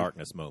light in the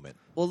darkness moment.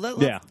 Well,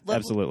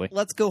 absolutely.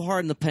 Let's go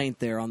hard in the paint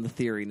there on the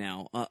theory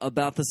now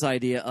about this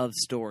idea of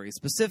story,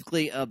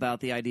 specifically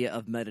about the idea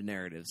of meta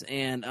narratives.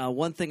 And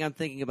one thing I'm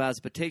thinking about is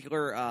a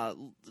particular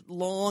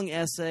long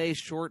essay,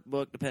 short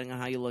book, depending on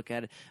how you look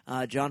at it,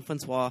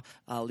 Jean-Francois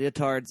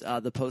Lyotard's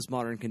The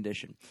Postmodern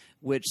Condition,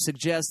 which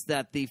suggests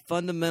that the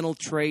fundamental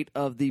trait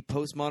of the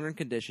postmodern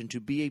condition, to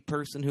be a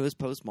person who is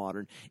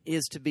postmodern,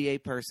 is to be a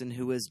person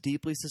who is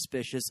deeply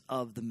suspicious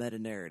of the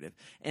meta-narrative.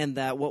 And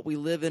that what we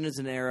live in is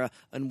an era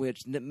in which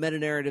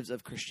meta-narratives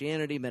of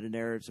Christianity,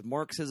 meta-narratives of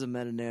Marxism,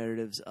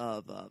 meta-narratives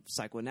of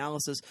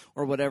psychoanalysis,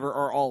 or whatever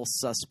are all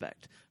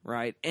suspect,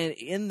 right? And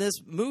in this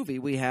movie,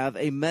 we have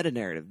a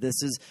meta-narrative.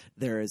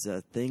 There is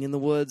a thing in the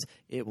woods.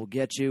 It will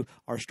get you.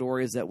 Our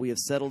story is that we have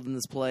settled in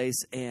this place,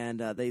 and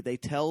they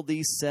tell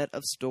these set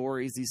of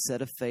stories, these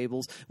set of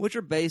fables, which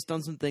are based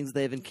on some things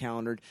they've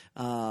encountered.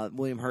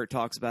 William Hurt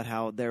talks about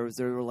how there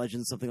were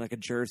legends, something like a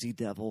Jersey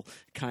Devil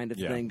kind of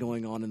thing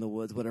going on in the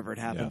woods, whatever had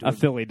happened to A him.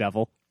 Philly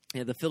Devil.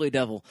 Yeah, the Philly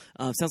Devil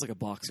sounds like a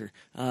boxer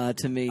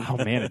to me. Oh,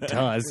 man, it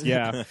does.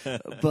 Yeah.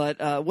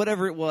 But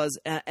whatever it was,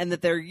 and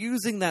that they're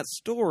using that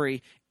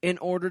story in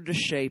order to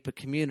shape a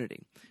community,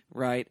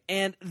 right?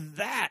 And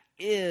that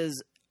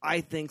is,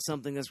 I think,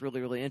 something that's really,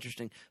 really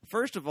interesting.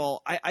 First of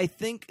all, I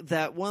think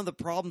that one of the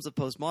problems of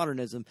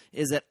postmodernism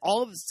is that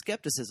all of its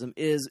skepticism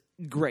is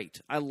great.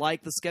 I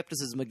like the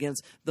skepticism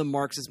against the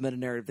Marxist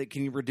meta-narrative that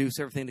can you reduce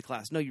everything to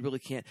class? No, you really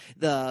can't.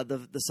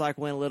 The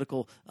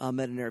psychoanalytical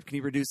meta-narrative, can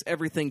you reduce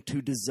everything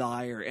to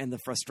desire and the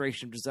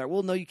frustration of desire?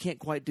 Well, no, you can't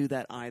quite do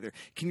that either.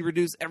 Can you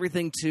reduce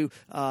everything to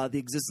the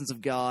existence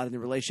of God and the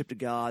relationship to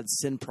God,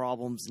 sin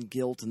problems and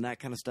guilt and that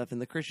kind of stuff in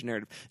the Christian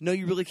narrative? No,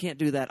 you really can't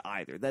do that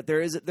either. That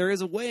there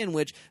is a way in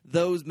which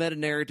those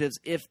meta-narratives,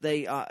 if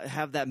they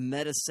have that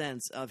meta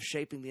sense of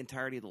shaping the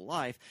entirety of the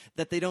life,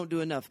 that they don't do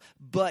enough.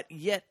 But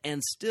yet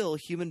and still,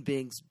 human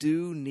beings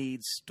do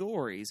need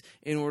stories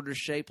in order to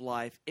shape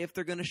life, if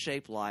they're going to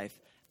shape life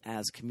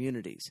as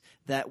communities.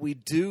 That we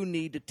do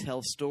need to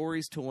tell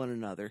stories to one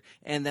another,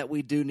 and that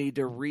we do need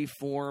to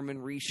reform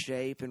and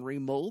reshape and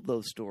remold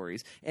those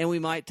stories. And we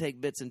might take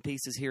bits and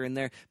pieces here and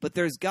there, but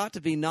there's got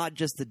to be not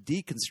just the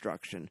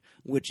deconstruction,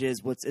 which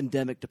is what's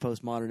endemic to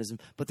postmodernism,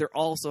 but there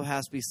also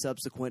has to be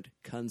subsequent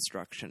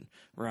construction,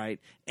 right?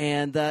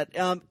 And that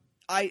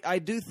I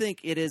do think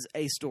it is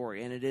a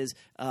story, and it is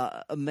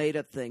a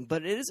made-up thing,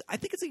 but I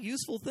think it's a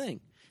useful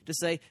thing to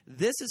say,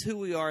 this is who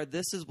we are,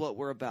 this is what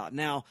we're about.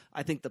 Now,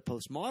 I think the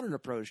postmodern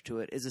approach to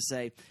it is to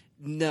say,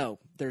 no,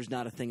 there's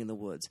not a thing in the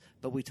woods,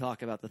 but we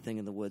talk about the thing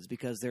in the woods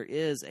because there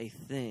is a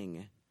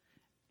thing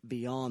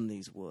beyond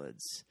these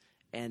woods,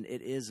 and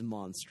it is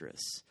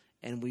monstrous.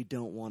 And we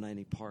don't want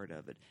any part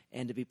of it.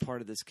 And to be part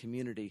of this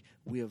community,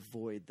 we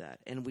avoid that.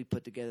 And we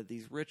put together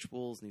these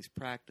rituals and these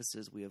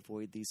practices. We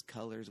avoid these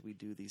colors. We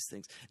do these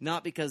things.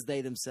 Not because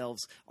they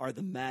themselves are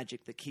the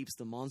magic that keeps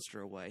the monster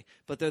away,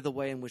 but they're the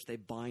way in which they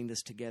bind us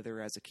together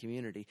as a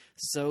community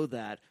so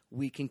that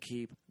we can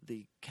keep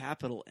the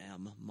capital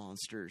M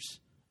monsters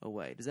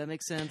away. Does that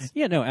make sense?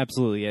 Yeah, no,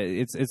 absolutely.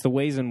 It's the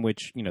ways in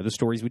which, the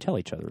stories we tell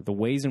each other, the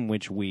ways in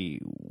which we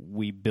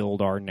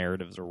build our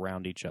narratives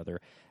around each other.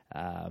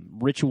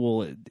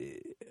 Ritual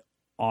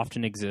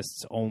often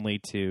exists only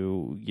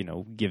to,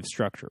 give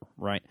structure,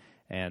 right?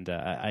 And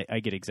I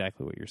get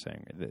exactly what you're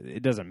saying.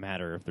 It doesn't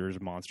matter if there's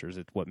monsters.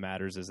 What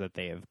matters is that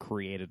they have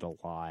created a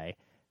lie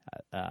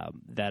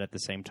that at the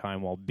same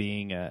time, while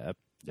being a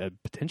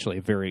potentially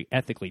a very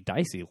ethically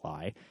dicey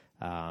lie,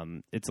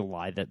 it's a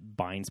lie that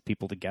binds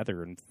people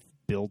together and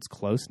builds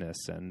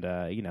closeness. And,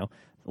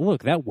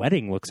 look, that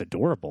wedding looks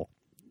adorable.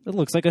 It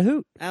looks like a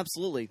hoot.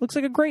 Absolutely. Looks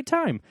like a great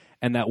time.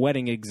 And that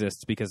wedding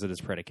exists because it is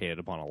predicated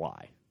upon a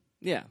lie.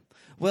 Yeah.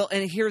 Well,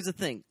 and here's the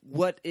thing.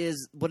 What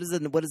is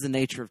the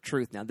nature of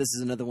truth? Now, this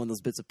is another one of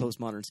those bits of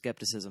postmodern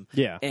skepticism.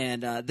 Yeah.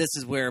 And this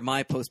is where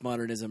my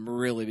postmodernism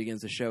really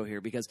begins to show here,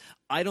 because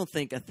I don't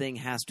think a thing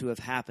has to have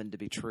happened to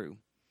be true.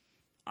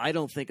 I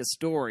don't think a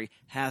story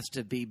has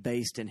to be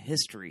based in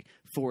history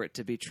for it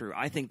to be true.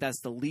 I think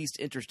that's the least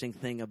interesting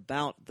thing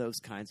about those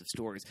kinds of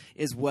stories,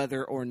 is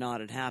whether or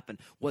not it happened.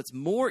 What's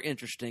more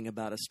interesting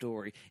about a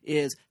story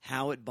is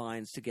how it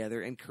binds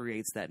together and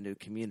creates that new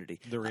community.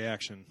 The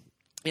reaction.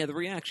 Yeah, the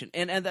reaction.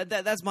 And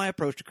that's my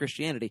approach to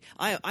Christianity.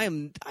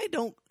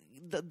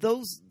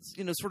 Those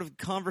sort of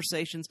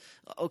conversations.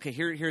 Okay,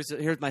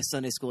 here's my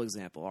Sunday school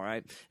example. All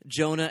right,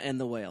 Jonah and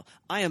the whale.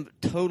 I am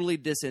totally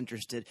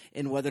disinterested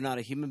in whether or not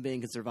a human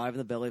being can survive in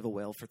the belly of a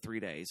whale for 3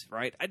 days.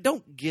 Right, I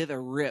don't give a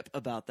rip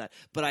about that.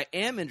 But I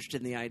am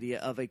interested in the idea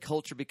of a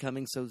culture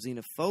becoming so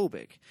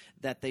xenophobic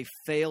that they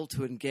fail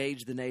to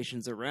engage the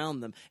nations around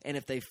them, and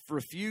if they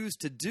refuse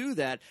to do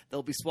that,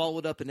 they'll be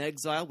swallowed up in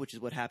exile, which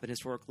is what happened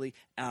historically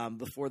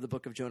before the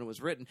book of Jonah was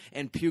written,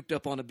 and puked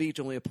up on a beach,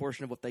 only a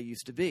portion of what they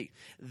used to be.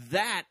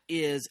 That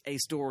is a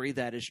story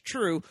that is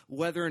true,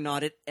 whether or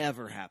not it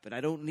ever happened. I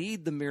don't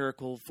need the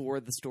miracle for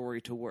the story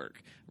to work,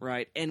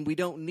 right? And we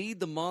don't need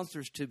the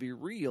monsters to be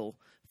real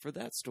for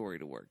that story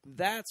to work.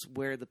 That's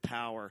where the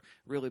power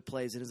really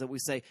plays in, is that we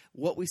say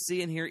what we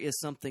see in here is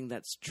something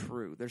that's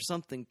true. There's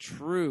something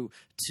true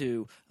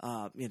to,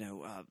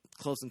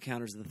 Close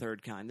Encounters of the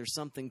Third Kind. There's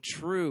something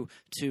true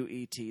to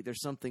E.T.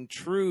 There's something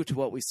true to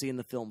what we see in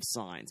the film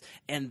Signs.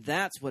 And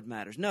that's what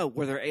matters. No,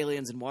 were there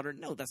aliens in water?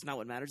 No, that's not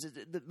what matters.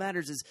 What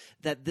matters is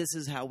that this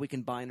is how we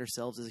can bind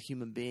ourselves as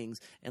human beings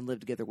and live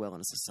together well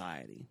in a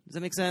society. Does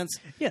that make sense?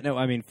 Yeah, no,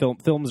 I mean,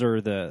 films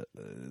are the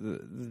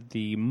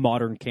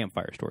modern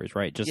campfire stories,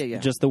 right?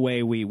 Just the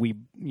way we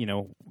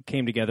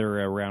came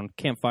together around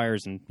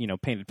campfires and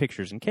painted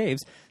pictures in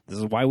caves. This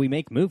is why we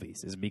make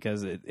movies, is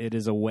because it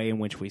is a way in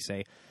which we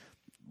say,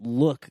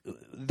 look,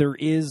 there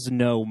is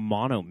no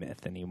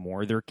monomyth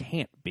anymore. There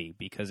can't be,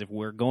 because if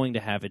we're going to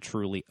have a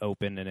truly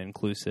open and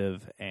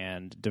inclusive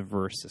and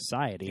diverse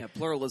society, Yeah,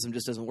 pluralism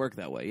just doesn't work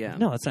that way. Yeah.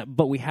 no, it's not.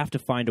 But we have to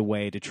find a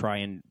way to try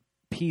and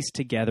piece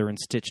together and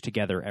stitch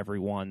together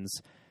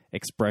everyone's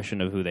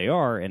expression of who they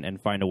are,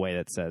 and find a way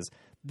that says,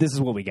 this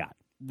is what we got.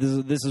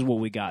 This is what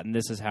we got, and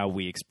this is how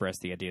we express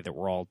the idea that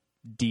we're all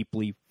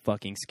deeply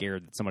fucking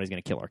scared that somebody's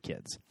going to kill our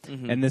kids.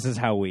 And this is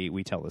how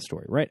we tell the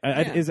story, right? Yeah.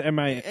 I think it's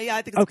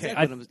okay.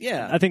 Exactly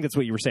what I think that's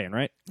what you were saying,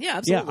 right? Yeah,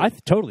 absolutely. Yeah, I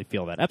totally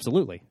feel that.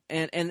 Absolutely.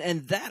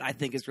 And that I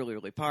think is really,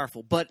 really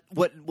powerful. But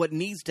what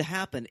needs to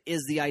happen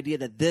is the idea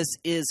that this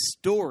is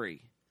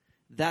story.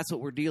 That's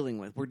what we're dealing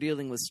with. We're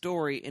dealing with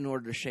story in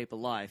order to shape a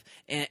life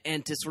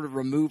and to sort of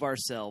remove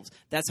ourselves.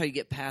 That's how you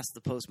get past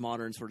the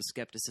postmodern sort of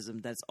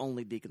skepticism that's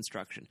only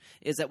deconstruction,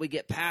 is that we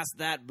get past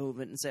that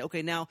movement and say,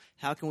 okay, now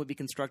how can we be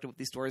constructive with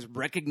these stories,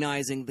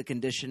 recognizing the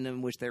condition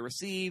in which they're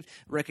received,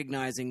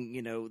 recognizing,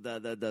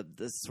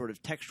 the sort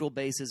of textual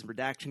basis,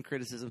 redaction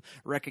criticism,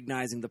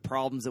 recognizing the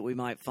problems that we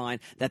might find,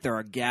 that there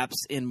are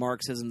gaps in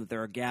Marxism, that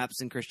there are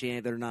gaps in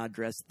Christianity that are not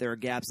addressed, there are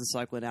gaps in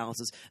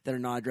psychoanalysis that are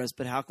not addressed,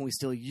 but how can we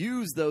still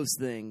use those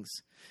things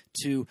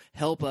to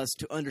help us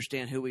to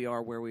understand who we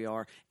are, where we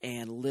are,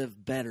 and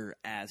live better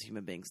as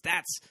human beings?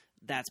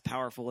 That's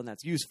powerful and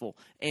that's useful.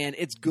 And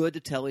it's good to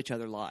tell each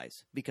other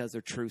lies because they're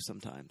true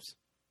sometimes.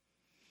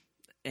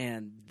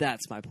 And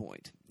that's my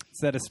point. It's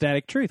that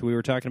aesthetic truth we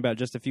were talking about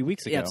just a few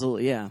weeks ago. Yeah,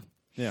 absolutely, yeah.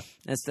 Yeah.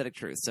 Aesthetic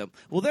truth. So,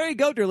 well, there you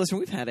go, dear listener.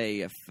 We've had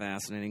a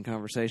fascinating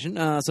conversation.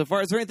 So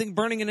far, is there anything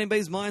burning in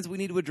anybody's minds we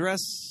need to address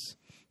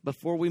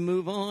before we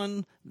move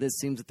on? This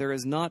seems that there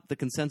is not. The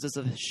consensus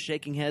of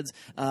shaking heads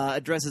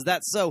addresses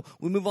that. So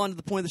we move on to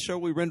the point of the show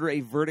where we render a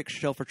verdict: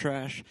 shelf or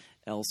trash,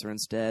 else or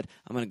instead.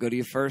 I'm going to go to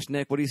you first,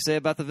 Nick. What do you say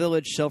about The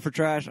Village? Shelf or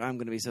trash? I'm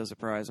going to be so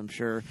surprised, I'm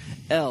sure.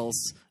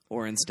 Else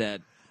or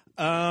instead?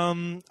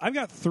 I've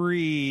got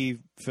 3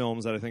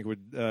 films that I think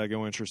would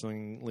go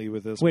interestingly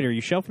with this. Wait, are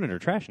you shelving it or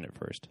trashing it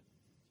first?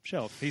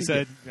 Shelf. He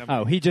said.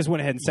 Oh, he just went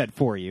ahead and said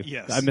for you.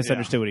 Yes, I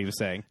misunderstood what he was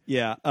saying.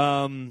 Yeah.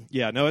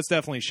 No, it's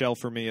definitely shelf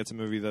for me. It's a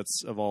movie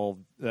that's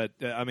evolved.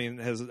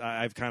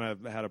 I've kind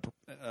of had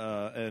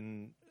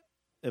an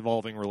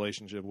evolving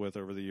relationship with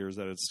over the years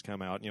that it's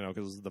come out.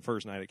 Because the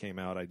first night it came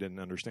out, I didn't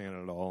understand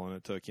it at all, and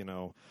it took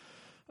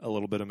a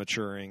little bit of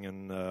maturing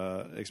and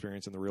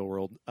experience in the real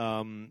world.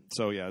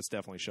 So yeah, it's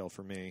definitely shelf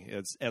for me.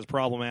 It's as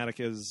problematic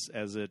as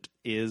it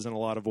is in a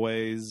lot of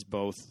ways,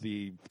 both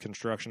the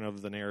construction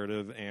of the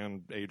narrative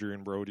and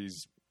Adrian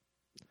Brody's.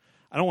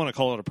 I don't want to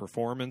call it a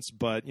performance,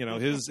 but his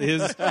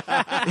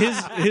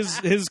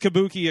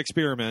kabuki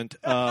experiment.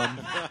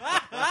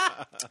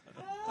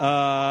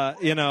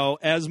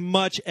 As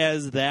much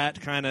as that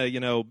kind of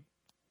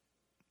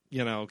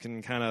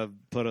can kind of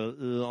put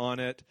a on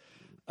it.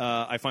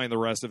 I find the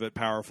rest of it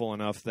powerful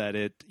enough that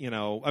it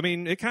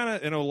kind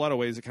of, in a lot of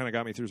ways, it kind of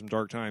got me through some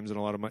dark times in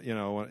a lot of my,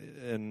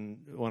 and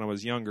when I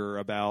was younger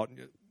about,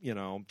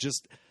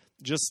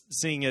 just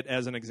seeing it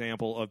as an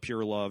example of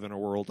pure love in a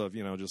world of,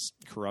 just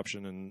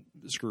corruption and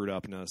screwed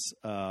upness,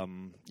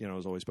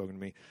 has always spoken to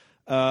me.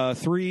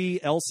 3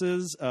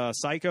 else's,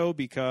 Psycho,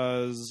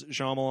 because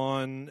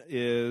Shyamalan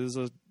is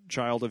a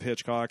child of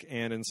Hitchcock,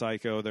 and in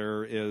Psycho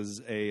there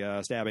is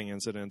a stabbing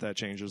incident that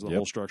changes the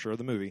whole structure of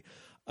the movie.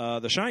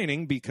 The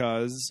Shining,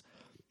 because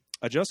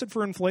adjusted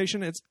for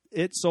inflation,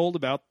 it sold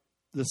about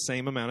the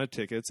same amount of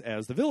tickets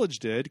as The Village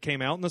did.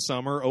 Came out in the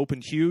summer,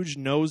 opened huge,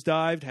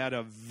 nosedived, had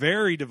a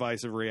very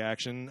divisive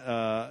reaction,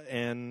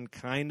 and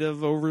kind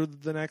of over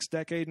the next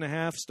decade and a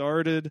half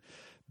started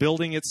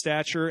building its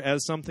stature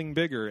as something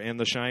bigger. And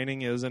The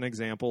Shining is an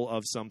example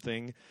of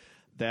something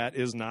that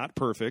is not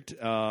perfect.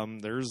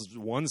 There's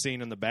one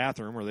scene in the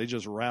bathroom where they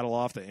just rattle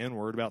off the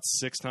N-word about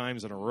 6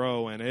 times in a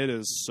row, and it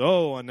is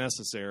so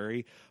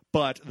unnecessary.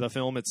 But the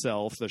film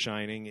itself, The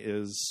Shining,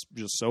 is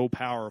just so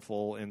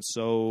powerful and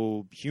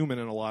so human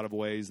in a lot of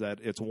ways that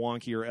its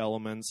wonkier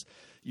elements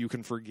you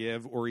can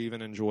forgive or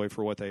even enjoy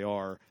for what they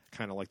are,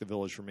 kind of like The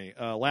Village for me.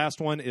 Last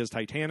one is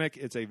Titanic.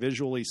 It's a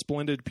visually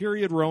splendid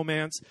period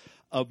romance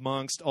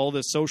amongst all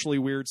this socially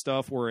weird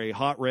stuff where a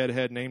hot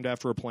redhead named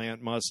after a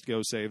plant must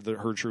go save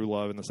her true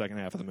love in the second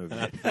half of the movie.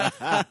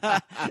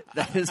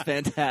 That is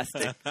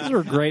fantastic. Those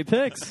were great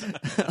picks.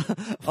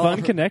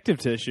 Fun connective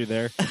tissue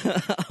there.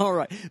 All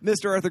right.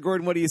 Mr. Arthur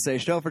Gordon, what do you say?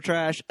 Shelf or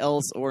trash,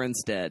 else or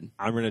instead?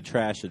 I'm going to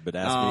trash it, but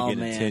ask me again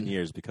man. in 10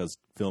 years because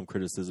film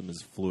criticism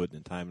is fluid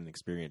and time and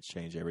experience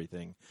change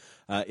everything.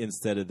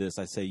 Instead of this,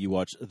 I say you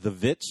watch The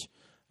Vitch,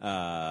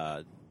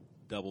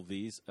 double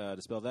V's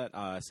to spell that.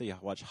 I say you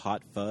watch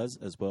Hot Fuzz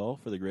as well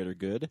for the greater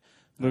good.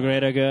 The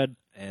greater good.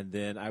 And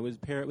then I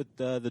would pair it with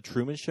The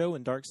Truman Show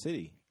and Dark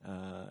City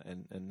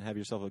and have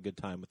yourself a good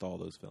time with all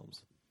those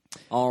films.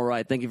 All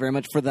right. Thank you very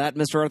much for that,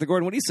 Mr. Arthur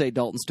Gordon. What do you say,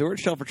 Dalton Stewart?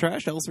 Shelf or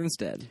trash, else or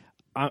instead?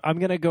 I'm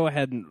going to go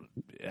ahead and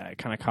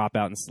kind of cop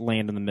out and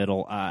land in the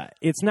middle.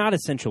 It's not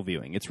essential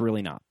viewing. It's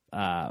really not.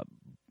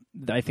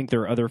 I think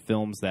there are other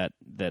films that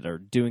are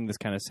doing this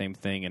kind of same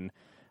thing, and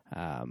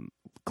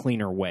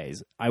cleaner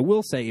ways. I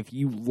will say, if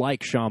you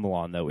like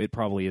Shyamalan, though, it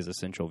probably is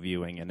essential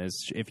viewing, and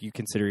if you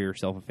consider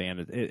yourself a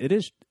fan, it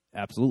is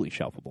absolutely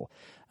shelfable,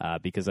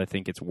 because I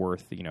think it's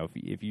worth,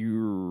 if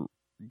you're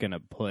going to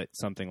put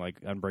something like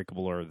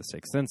Unbreakable or The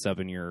Sixth Sense up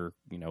in your,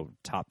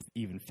 top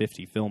even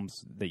 50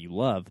 films that you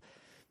love,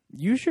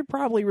 you should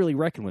probably really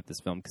reckon with this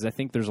film, because I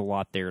think there's a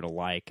lot there to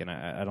like, and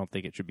I don't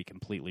think it should be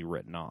completely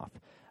written off.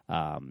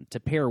 To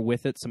pair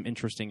with it, some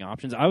interesting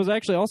options. I was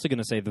actually also going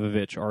to say The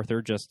Vivitch,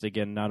 Arthur, just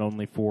again, not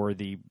only for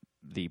the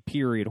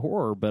period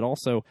horror, but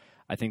also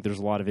I think there's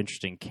a lot of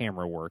interesting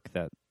camera work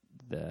that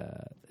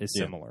is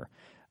similar.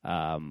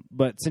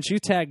 But since you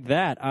tagged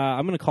that,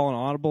 I'm going to call an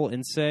audible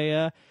and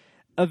say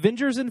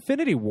Avengers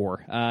Infinity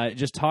War,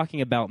 just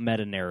talking about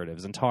meta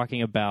narratives and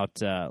talking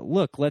about,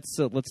 let's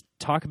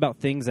talk about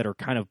things that are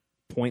kind of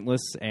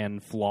pointless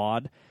and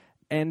flawed,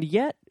 and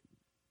yet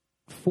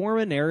form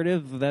a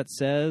narrative that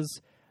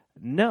says,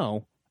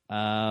 no,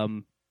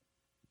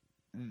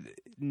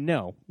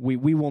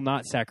 we will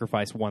not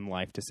sacrifice one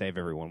life to save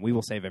everyone. We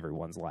will save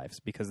everyone's lives,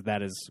 because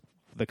that is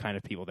the kind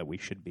of people that we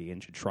should be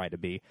and should try to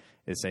be,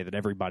 is say that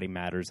everybody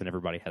matters and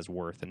everybody has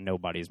worth and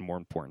nobody is more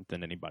important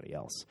than anybody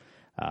else.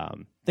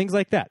 Things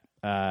like that.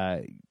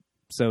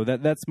 So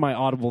that's my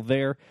audible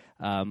there.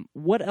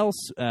 What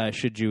else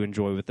should you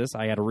enjoy with this?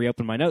 I had to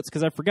reopen my notes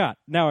because I forgot.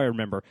 Now I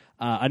remember.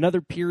 Another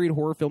period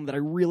horror film that I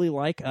really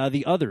like,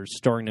 The Others,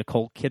 starring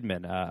Nicole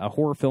Kidman. A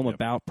horror film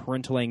about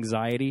parental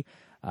anxiety,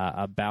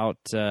 about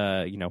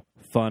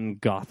fun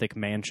gothic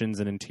mansions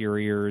and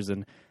interiors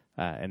and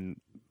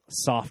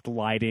soft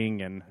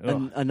lighting and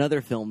another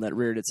film that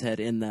reared its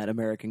head in that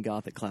American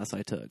Gothic class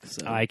I took.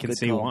 So I can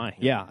see why.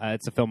 Yeah,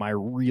 it's a film I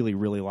really,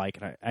 really like,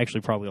 and I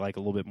actually probably like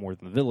a little bit more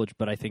than The Village,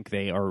 but I think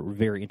they are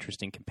very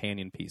interesting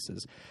companion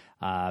pieces.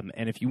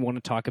 And if you want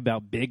to talk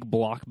about big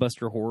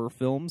blockbuster horror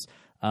films,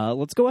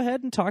 let's go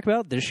ahead and talk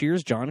about this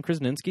year's John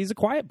Krasinski's A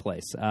Quiet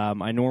Place.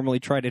 I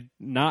normally try to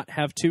not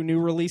have two new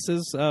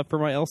releases for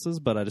my Elsa's,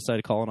 but I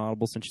decided to call an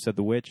audible since you said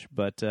The Witch.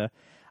 But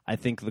I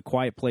think The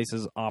Quiet Place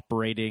is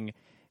operating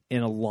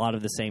in a lot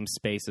of the same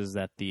spaces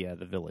that the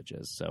Village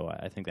is. So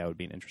I think that would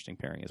be an interesting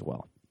pairing as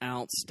well.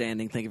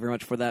 Outstanding. Thank you very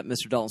much for that,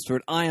 Mr. Dalton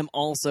Stewart. I am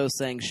also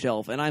saying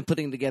shelf, and I'm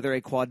putting together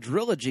a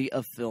quadrilogy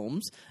of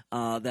films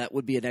that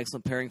would be an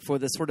excellent pairing for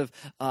this sort of,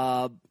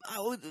 I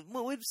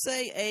would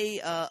say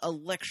a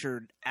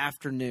lectured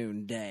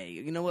afternoon day.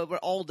 You know what? We're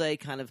all day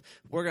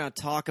we're going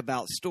to talk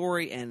about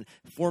story and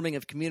forming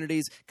of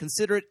communities.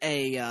 Consider it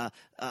a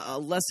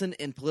lesson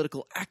in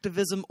political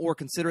activism, or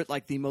consider it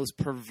like the most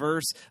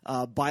perverse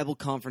Bible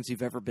conference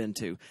you've ever been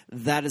to.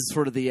 That is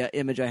sort of the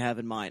image I have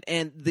in mind.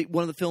 And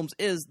one of the films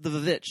is The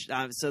Vivitch.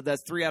 So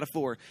that's 3 out of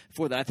 4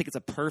 for that. I think it's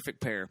a perfect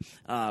pair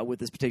with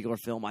this particular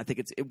film. I think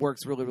it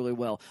works really, really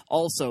well.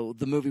 Also,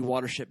 the movie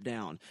Watership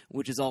Down,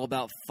 which is all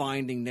about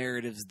finding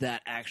narratives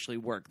that actually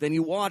work. Then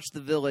you watch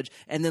The Village,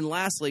 and then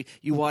lastly,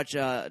 you watch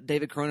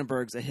David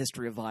Cronenberg's A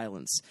History of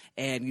Violence,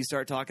 and you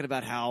start talking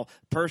about how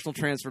personal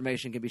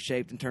transformation can be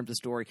shaped in terms of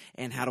story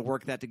and how to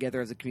work that together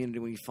as a community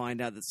when you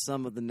find out that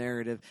some of the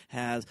narrative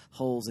has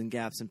holes and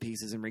gaps and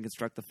pieces and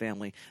reconstruct the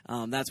family.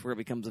 That's where it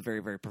becomes a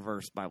very, very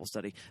perverse Bible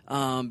study,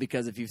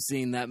 because if you've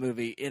seen that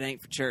movie, it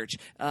ain't for church.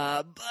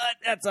 But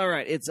that's all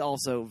right. It's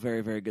also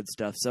very, very good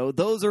stuff. So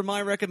those are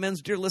my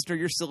recommends. Dear listener,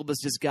 your syllabus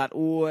just got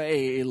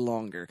way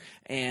longer,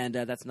 and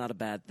that's not a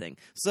bad thing.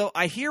 So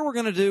I hear we're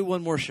going to do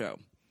one more show.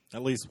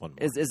 At least one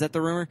more. Is that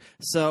the rumor?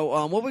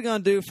 So what are we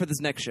going to do for this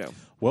next show?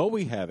 Well,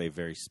 we have a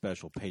very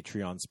special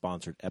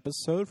Patreon-sponsored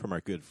episode from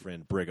our good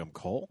friend Brigham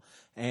Cole.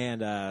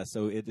 And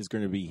so it is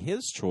going to be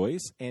his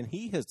choice, and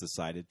he has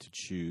decided to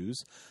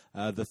choose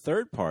the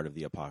third part of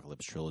the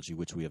Apocalypse trilogy,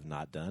 which we have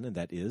not done, and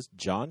that is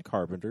John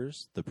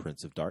Carpenter's The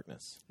Prince of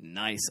Darkness.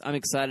 Nice. I'm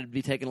excited to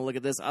be taking a look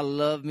at this. I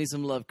love me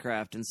some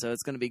Lovecraft, and so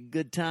it's going to be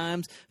good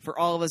times for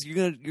all of us.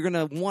 You're going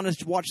to want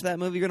to watch that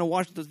movie. You're going to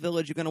watch The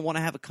Village. You're going to want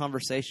to have a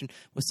conversation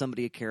with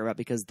somebody you care about,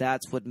 because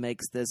that's what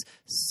makes this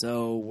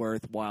so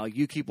worthwhile.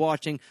 You keep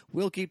watching,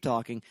 we'll keep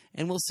talking,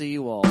 and we'll see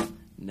you all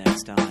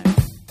next time.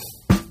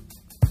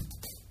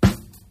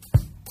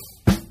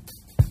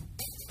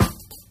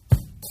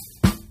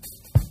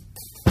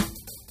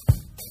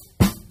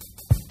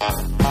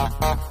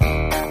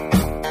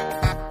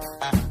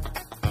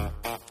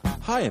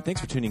 Hi, and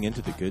thanks for tuning in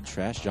to the Good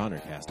Trash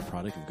Genrecast, a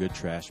product of Good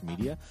Trash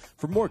Media.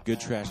 For more Good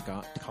Trash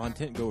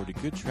content, go over to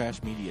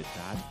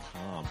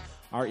goodtrashmedia.com.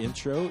 Our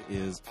intro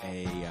is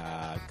a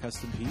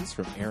custom piece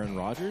from Aaron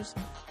Rodgers,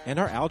 and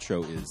our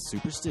outro is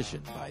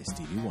Superstition by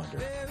Stevie Wonder.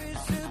 There is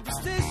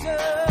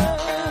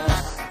superstition.